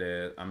know what that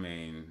is, I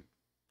mean,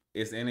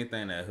 it's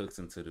anything that hooks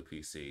into the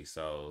PC.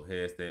 So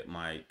headset,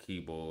 mic,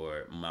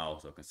 keyboard,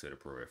 mouse are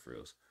considered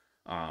peripherals.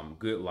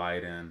 Good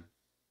lighting.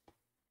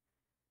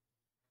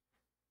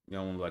 You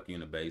don't want to, like, you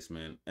in the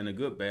basement, and a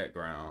good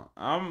background.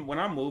 When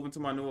I move into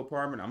my new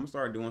apartment, I'm gonna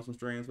start doing some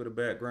streams with a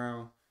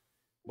background.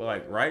 But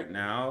like right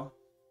now,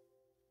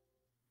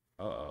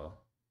 uh-oh.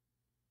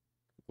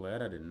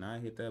 Glad I did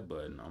not hit that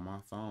button on my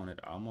phone. It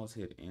almost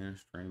hit end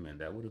streaming.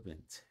 That would have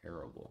been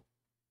terrible.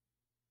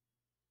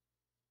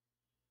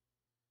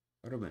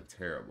 That would have been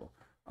terrible.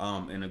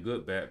 And a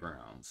good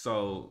background.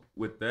 So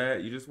with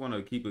that, you just want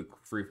to keep it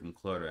free from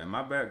clutter. And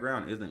my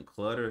background isn't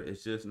clutter.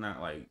 It's just not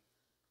like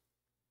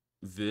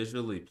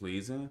visually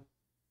pleasing.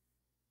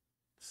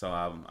 So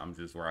I'm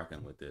just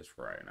rocking with this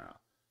for right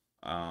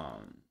now.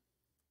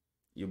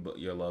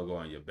 Your logo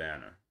and your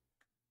banner.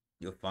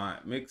 You'll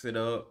find, mix it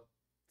up.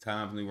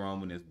 Times New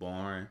Roman is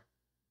boring.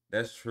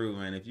 That's true,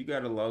 man. If you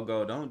got a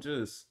logo, don't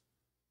just.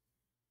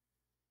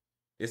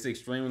 It's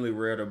extremely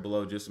rare to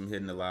blow just from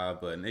hitting the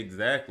live button.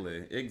 Exactly,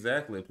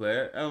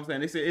 player. You know what I'm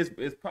saying, they say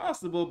it's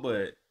possible,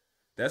 but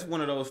that's one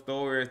of those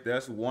stories.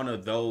 That's one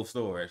of those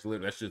stories.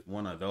 That's just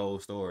one of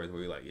those stories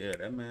where you're like, yeah,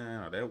 that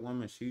man or that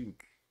woman,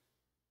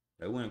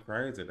 they went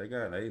crazy. They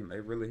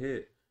really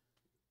hit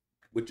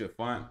with your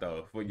font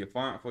though. For your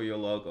font, for your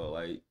logo,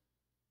 like,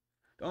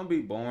 don't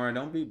be boring.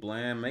 Don't be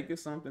bland. Make it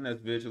something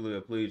that's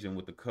visually pleasing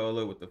with the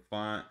color, with the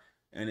font.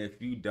 And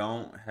if you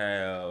don't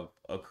have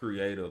a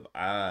creative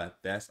eye,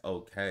 that's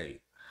okay.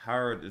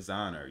 Hire a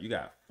designer. You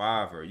got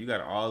Fiverr. You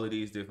got all of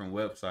these different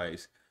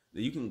websites.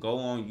 You can go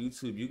on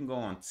YouTube. You can go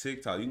on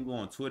TikTok. You can go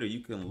on Twitter. You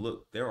can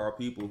look. There are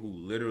people who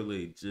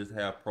literally just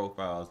have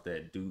profiles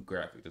that do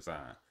graphic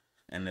design,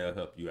 and they'll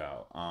help you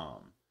out.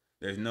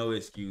 There's no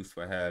excuse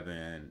for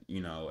having,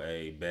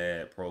 a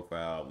bad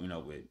profile,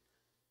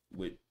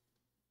 with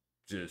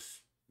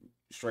just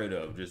straight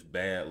up just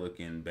bad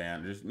looking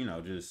banners,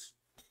 just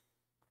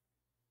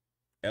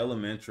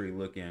elementary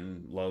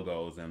looking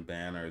logos and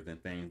banners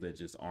and things that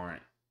just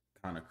aren't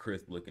kind of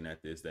crisp looking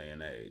at this day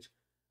and age.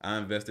 I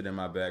invested in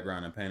my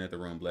background and painted the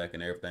room black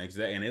and everything,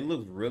 and it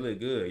looks really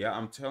good.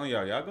 I'm telling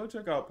y'all go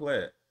check out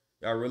Plaid.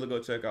 Y'all really go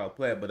check out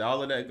Platt. But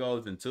all of that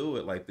goes into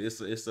it. Like this,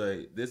 this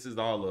is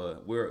all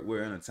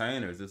we're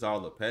entertainers. It's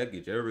all a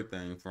package.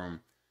 Everything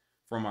from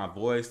my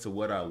voice to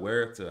what I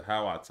wear to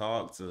how I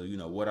talk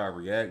to what I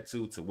react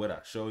to what I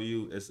show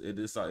you.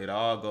 It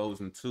all goes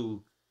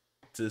into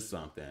to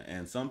something.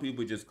 And some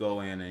people just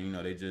go in and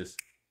they just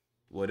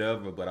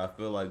whatever. But I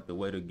feel like the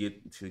way to get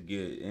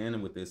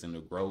in with this and to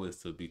grow is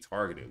to be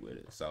targeted with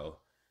it. So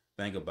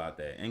think about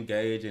that.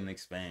 Engage and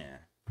expand.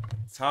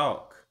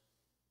 Talk.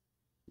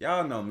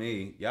 Y'all know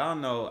me. Y'all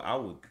know I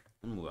would.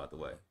 Let me move out the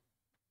way.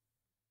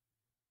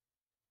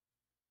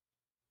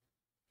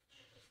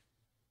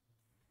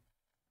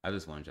 I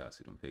just wanted y'all to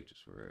see them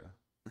pictures for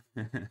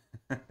real.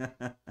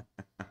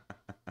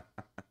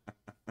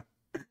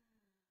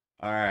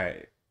 All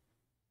right.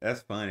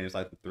 That's funny. It's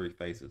like the three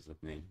faces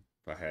of me.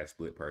 If I had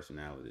split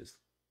personalities,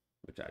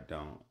 which I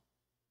don't.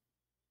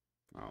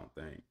 I don't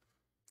think.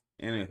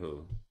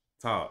 Anywho,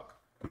 talk.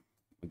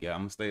 Yeah,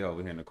 I'm gonna stay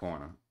over here in the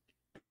corner.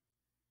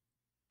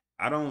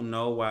 I don't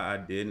know why I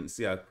didn't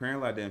see.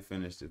 Apparently, I didn't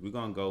finish this. We're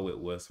gonna go with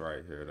what's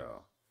right here,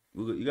 though.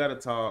 You gotta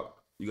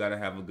talk. You gotta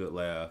have a good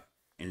laugh,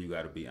 and you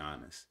gotta be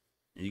honest.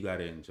 And you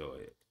gotta enjoy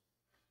it.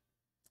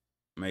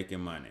 Making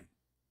money.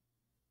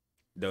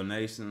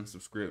 Donations,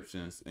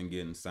 subscriptions, and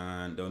getting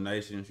signed.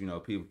 Donations,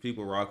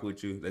 people rock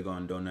with you. They're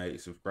gonna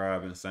donate,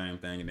 subscribe, and the same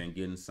thing, and then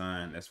getting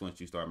signed. That's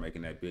once you start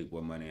making that big boy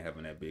money and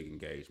having that big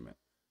engagement.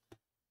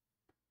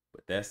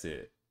 But that's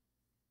it.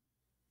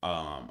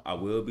 I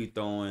will be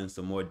throwing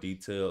some more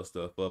detailed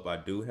stuff up. I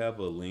do have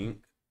a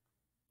link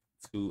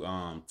to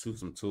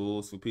some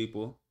tools for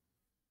people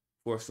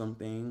for some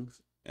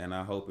things, and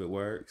I hope it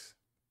works.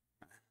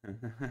 It's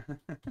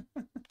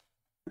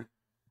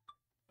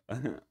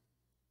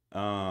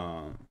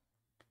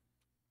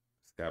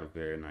got a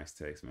very nice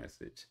text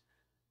message.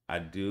 I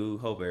do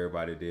hope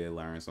everybody did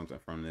learn something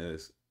from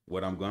this.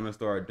 What I'm gonna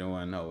start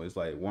doing though is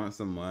like once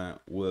a month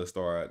we'll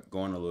start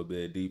going a little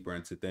bit deeper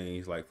into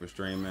things like for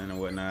streaming and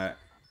whatnot.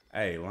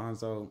 Hey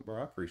Lonzo,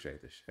 bro, I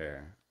appreciate the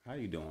share. How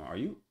you doing? Are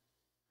you?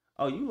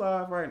 Oh, you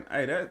live right now?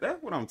 Hey,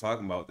 that's what I'm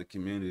talking about. The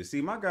community.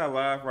 See, my guy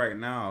live right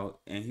now,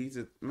 and he's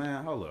just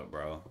man. Hold up,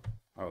 bro.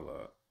 Hold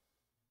up.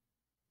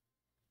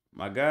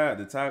 My guy,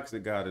 the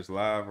toxic god, is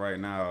live right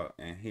now,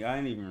 and I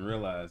didn't even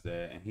realize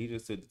that, and he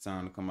just took the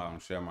time to come out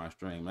and share my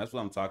stream. That's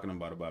what I'm talking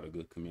about a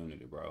good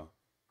community, bro.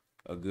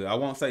 A good. I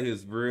won't say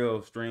his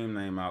real stream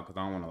name out because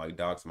I don't want to like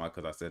dox him out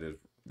because I said his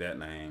that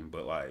name,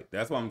 but like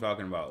that's what I'm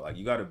talking about. Like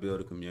you got to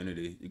build a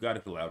community, you got to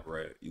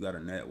collaborate, you got to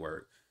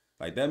network.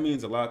 Like that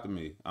means a lot to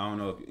me. I don't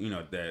know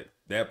if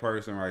that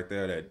person right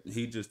there that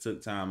he just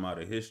took time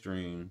out of his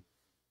stream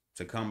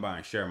to come by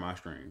and share my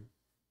stream.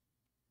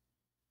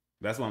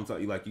 That's what I'm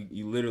talking. Like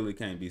you literally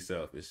can't be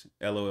selfish.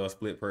 LOL,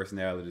 split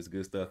personalities,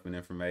 good stuff and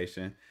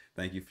information.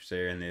 Thank you for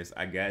sharing this.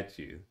 I got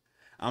you.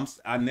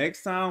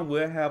 Next time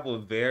we'll have a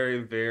very,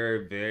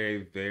 very,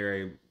 very,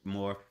 very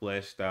more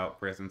fleshed out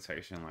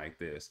presentation like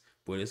this.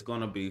 But it's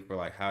gonna be for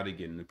like how to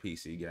get into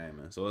PC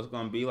gaming. So it's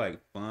gonna be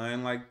like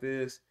fun like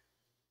this.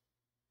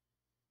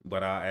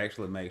 But I'll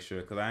actually make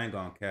sure because I ain't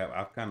gonna cap.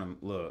 I've kind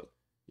of look.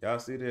 Y'all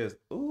see this?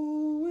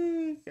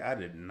 Ooh, I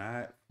did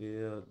not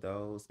fill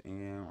those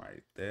in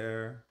right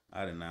there.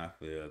 I did not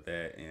fill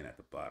that in at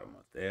the bottom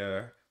of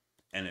there.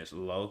 And it's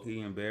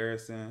low-key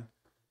embarrassing,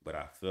 but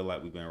I feel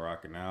like we've been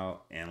rocking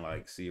out. And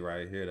like, see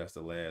right here, that's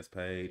the last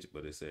page,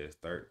 but it says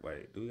third.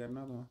 Wait, do we got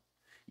another one?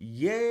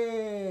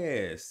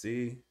 Yeah,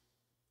 see?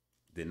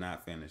 Did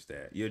not finish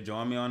that. You'll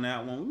join me on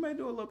that one. We may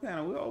do a little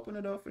panel. We'll open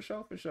it up for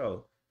sure, for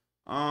sure.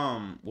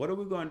 What are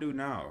we gonna do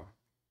now?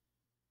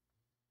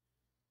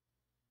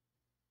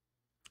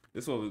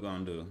 This is what we're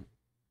gonna do.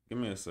 Give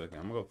me a second.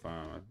 I'm gonna go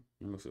find.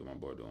 I'm gonna see what my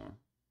boy doing.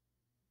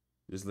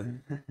 Just let.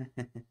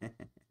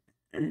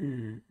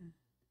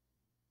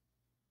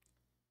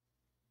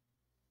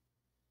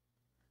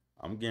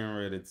 I'm getting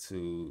ready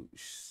to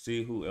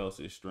see who else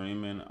is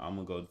streaming. I'm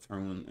gonna go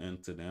turn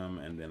into them,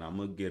 and then I'm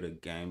gonna get a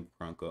game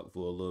crunk up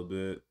for a little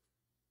bit.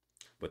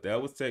 But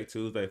that was Tech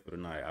Tuesday for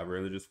tonight. I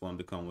really just wanted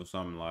to come with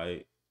something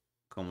light.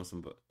 Come with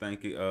some.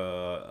 Thank you,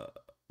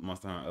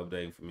 Monster Hunter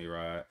updating for me,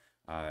 right?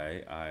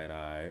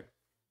 Alright.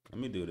 Let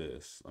me do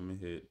this. Let me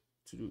hit.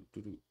 Is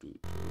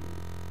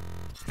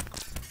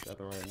that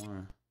the right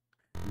one?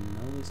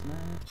 No, it's not.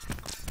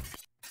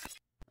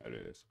 That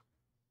is.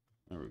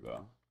 There we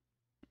go.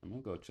 Let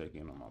me go check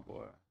in on my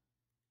boy.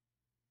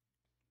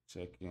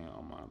 Check in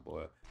on my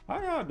boy.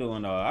 How y'all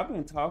doing though? I've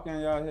been talking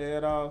y'all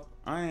head off.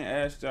 I ain't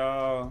asked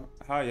y'all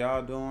how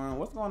y'all doing.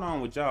 What's going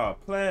on with y'all?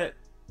 Platt,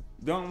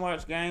 don't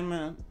watch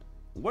gaming.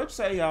 What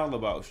say y'all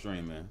about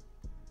streaming?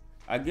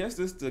 I guess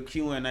this the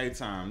Q&A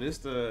time. This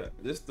the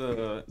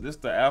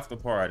after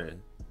party.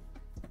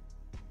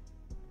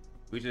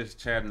 We just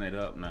chatting it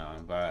up now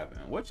and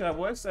vibing. What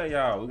say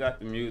y'all? We got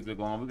the music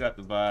going. We got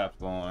the vibes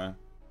going.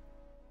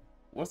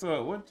 What's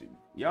up?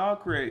 Y'all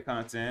create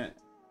content?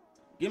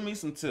 Give me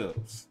some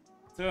tips.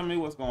 Tell me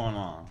what's going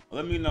on.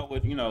 Let me know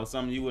what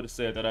something you would have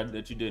said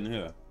that you didn't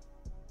hear.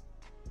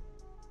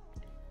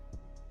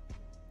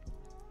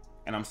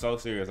 And I'm so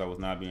serious. I was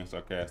not being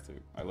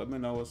sarcastic. Like, let me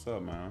know what's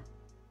up, man.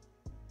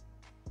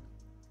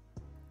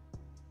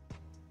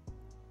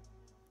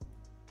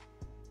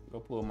 Go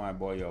pull my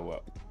boy yo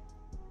up.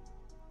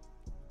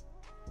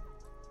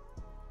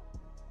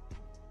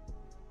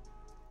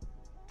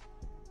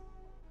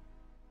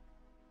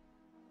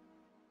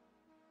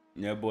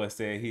 That boy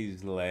said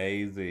he's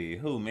lazy.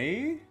 Who,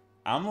 me?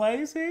 I'm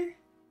lazy?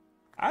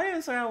 I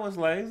didn't say I was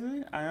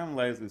lazy. I am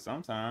lazy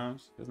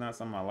sometimes. It's not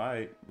something I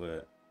like,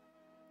 but...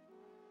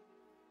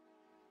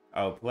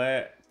 Oh,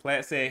 Platt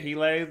said he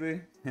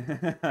lazy?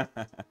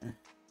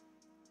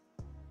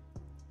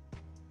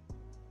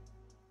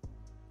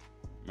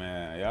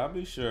 Man, y'all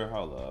be sure.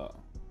 Hold up.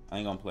 I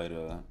ain't gonna play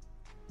the...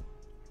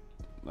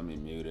 Let me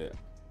mute it.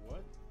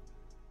 What?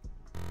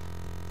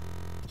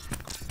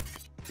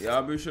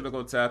 Y'all be sure to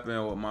go tap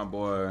in with my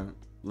boy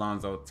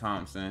Lonzo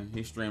Thompson.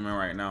 He's streaming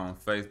right now on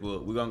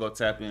Facebook. We're gonna go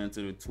tap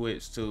into the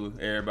Twitch too.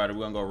 Everybody,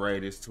 we're gonna go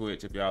raid his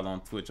Twitch if y'all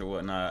on Twitch or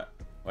whatnot.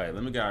 Wait,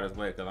 let me get out of his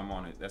way because I'm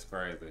on it. That's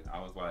crazy. I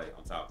was like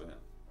on top of him.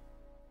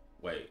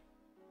 Wait.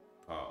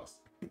 Pause.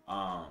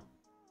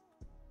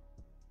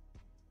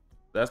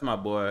 That's my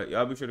boy.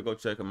 Y'all be sure to go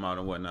check him out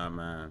and whatnot,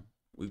 man.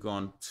 We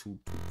going to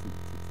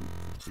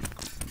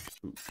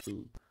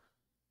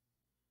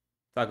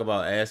talk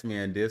about ask me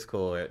in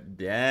Discord.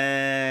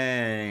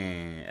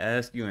 Dang.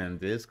 Ask you in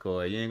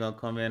Discord. You ain't gonna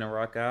come in and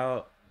rock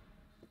out?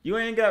 You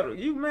ain't got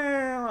you,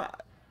 man.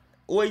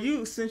 Well,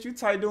 you since you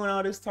doing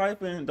all this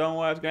typing, don't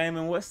watch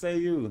gaming, what say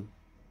you?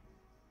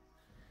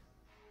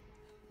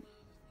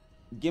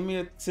 Give me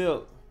a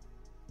tip.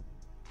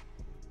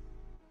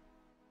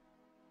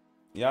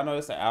 Y'all know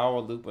it's an hour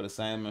loop of the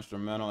same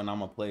instrumental, and I'm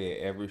gonna play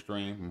it every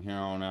stream from here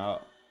on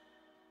out.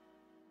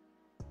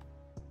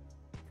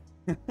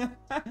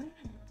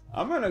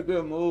 I'm in a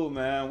good mood,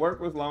 man.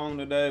 Work was long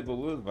today, but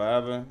we was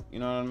vibing. You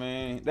know what I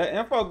mean? That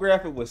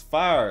infographic was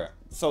fire.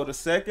 So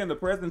the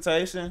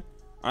presentation,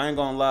 I ain't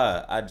gonna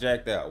lie, I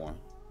jacked that one.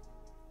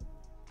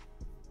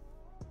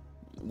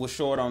 Was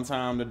short on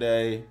time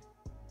today.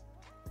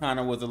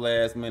 Kinda was a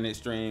last minute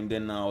stream.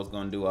 Didn't know I was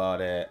gonna do all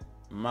that.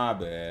 My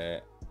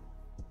bad.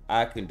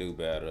 I can do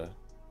better.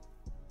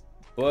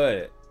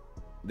 But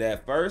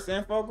that first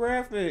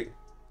infographic,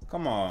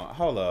 come on,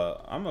 hold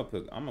up. I'm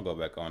gonna go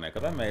back on that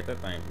because I made that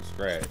thing from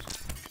scratch.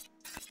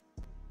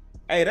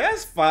 Hey,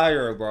 that's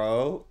fire,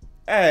 bro.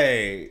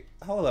 Hey,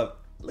 hold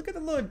up. Look at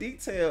the little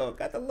detail.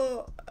 Got the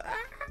little.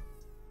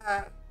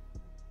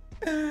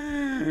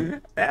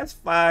 That's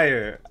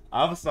fire.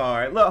 I'm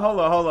sorry. Look, hold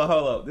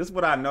up. This is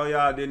what I know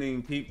y'all didn't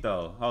even peep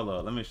though. Hold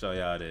up, let me show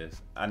y'all this.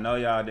 I know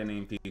y'all didn't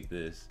even peep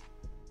this.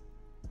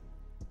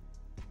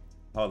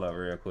 Hold up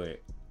real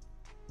quick.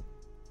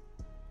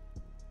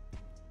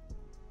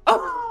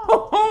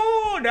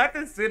 Oh, that's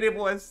the City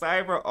Boy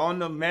Cyber on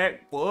the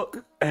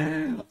MacBook.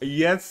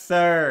 Yes,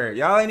 sir.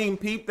 Y'all ain't even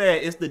peep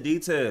that. It's the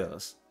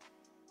details.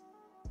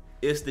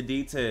 It's the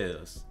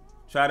details.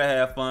 Try to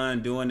have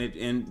fun doing it.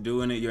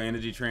 Your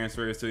energy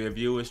transfers to your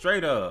viewers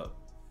straight up.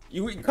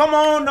 You come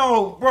on,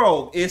 no,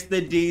 bro. It's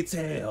the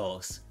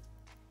details.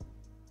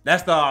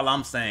 That's all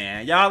I'm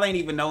saying. Y'all ain't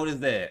even noticed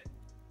that.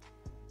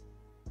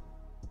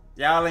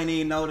 Y'all ain't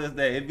even noticed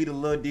that. It'd be the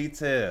little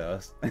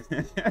details.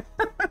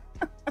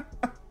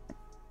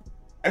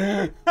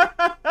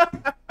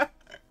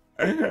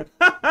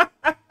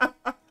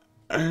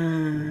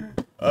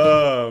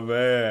 Oh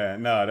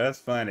man, no, that's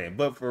funny.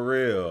 But for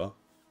real,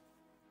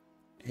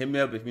 hit me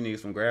up if you need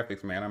some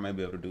graphics, man. I may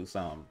be able to do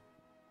something.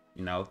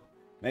 You know,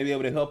 maybe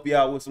able to help you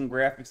out with some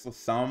graphics or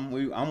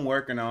something. I'm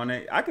working on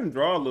it. I can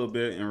draw a little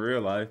bit in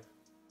real life.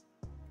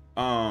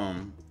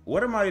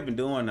 What am I even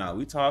doing now?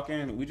 We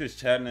talking? We just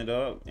chatting it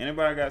up?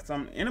 Anybody got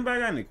something? Anybody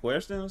got any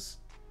questions?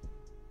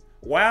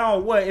 Wow,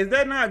 what is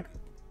that not?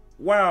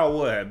 Wow,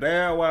 what?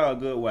 Bad wow,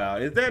 good wow.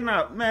 Is that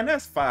not? Man,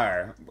 that's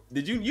fire.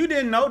 Did you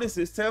didn't notice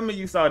this? Tell me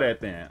you saw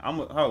that then.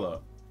 Hold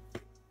up.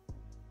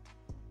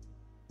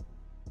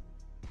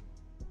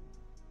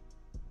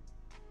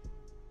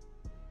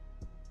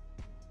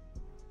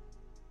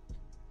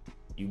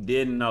 You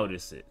didn't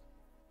notice it.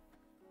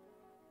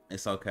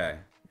 It's okay.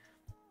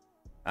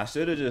 I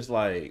should have just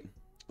like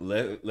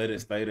let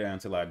it stay there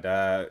until I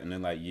died, and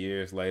then like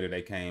years later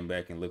they came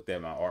back and looked at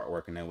my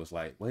artwork and they was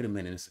like, wait a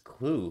minute, it's a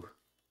clue.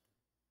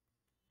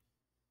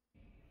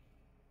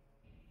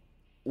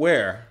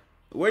 Where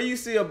you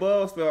see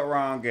above spelled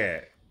wrong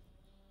at?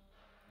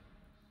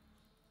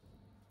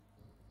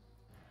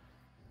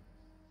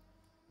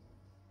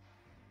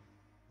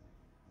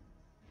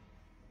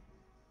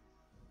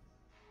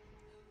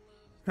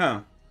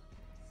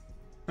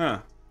 Huh.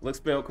 Looks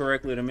spelled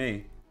correctly to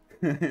me.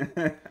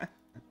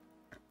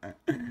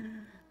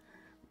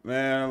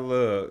 Man,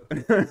 look.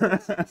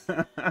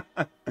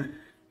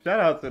 Shout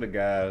out to the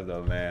guys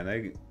though, man.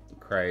 They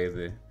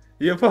crazy.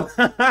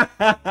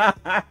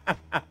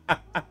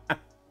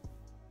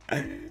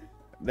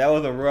 That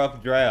was a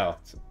rough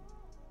draft.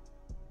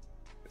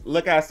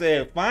 Look, I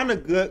said, find a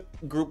good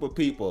group of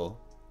people.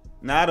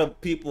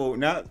 Not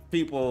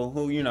people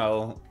who, you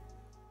know,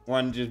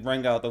 want to just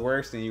bring out the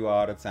worst in you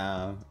all the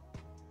time.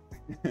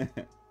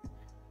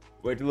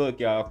 But look,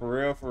 y'all, for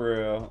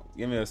real,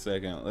 give me a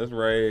second. Let's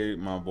raid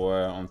my boy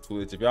on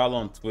Twitch. If y'all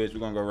on Twitch,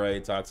 we're gonna go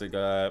raid Toxic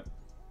God.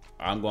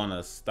 I'm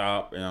gonna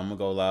stop and I'm gonna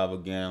go live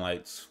again in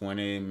like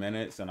 20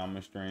 minutes, and I'm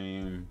gonna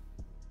stream.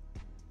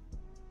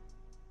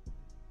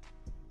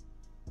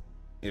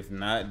 If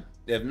not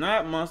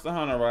Monster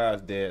Hunter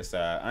Rise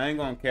Deadside. I ain't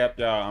gonna cap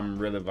y'all. I'm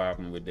really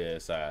vibing with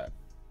Deadside.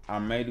 I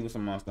may do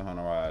some Monster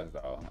Hunter Rise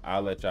though.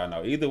 I'll let y'all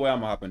know. Either way, I'm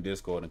gonna hop in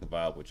Discord and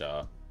vibe with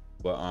y'all.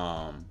 But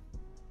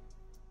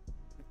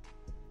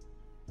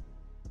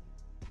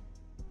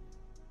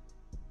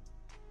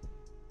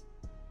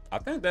I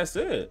think that's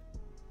it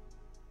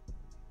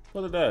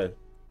for the day.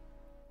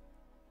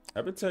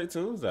 Happy Take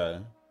Tuesday.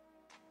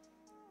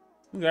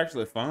 It's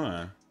actually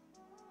fun.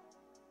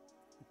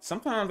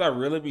 Sometimes I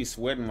really be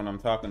sweating when I'm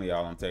talking to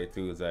y'all on Take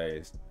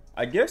Tuesdays.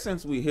 I guess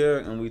since we here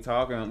and we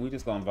talking, we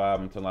just gonna vibe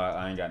until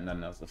I ain't got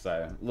nothing else to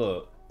say.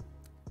 Look,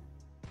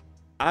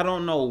 I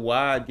don't know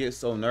why I get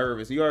so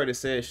nervous. You already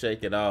said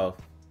shake it off.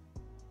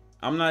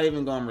 I'm not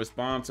even gonna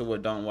respond to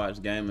what Don't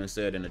Watch Gaming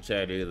said in the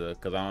chat either,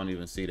 cause I don't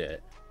even see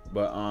that.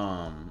 But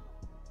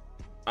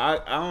I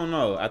don't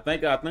know. I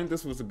think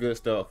this was a good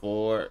step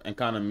forward, and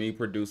kind of me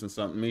producing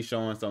something, me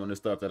showing some of the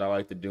stuff that I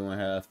like to do and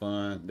have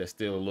fun. That's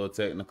still a little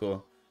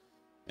technical,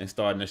 and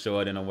starting to show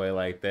it in a way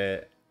like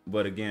that.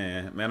 But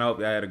again, man, I hope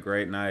y'all had a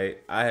great night.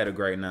 I had a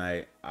great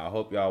night. I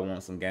hope y'all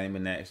want some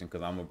gaming action,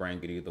 because I'm gonna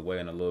bring it either way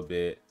in a little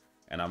bit,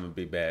 and I'm gonna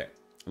be back.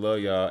 Love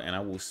y'all, and I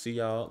will see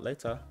y'all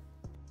later.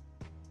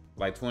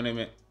 Like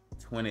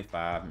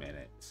 25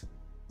 minutes.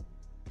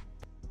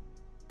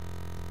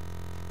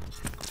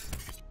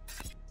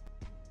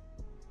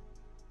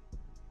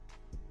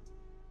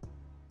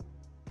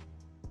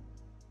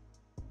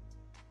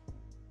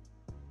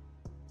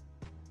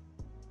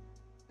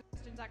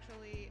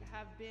 Actually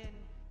have been.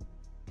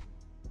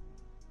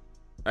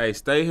 Hey,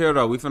 stay here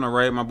though. We finna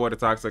raid my boy the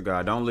Toxic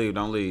Guy. Don't leave.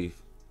 Don't leave.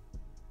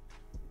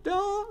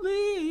 Don't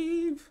leave.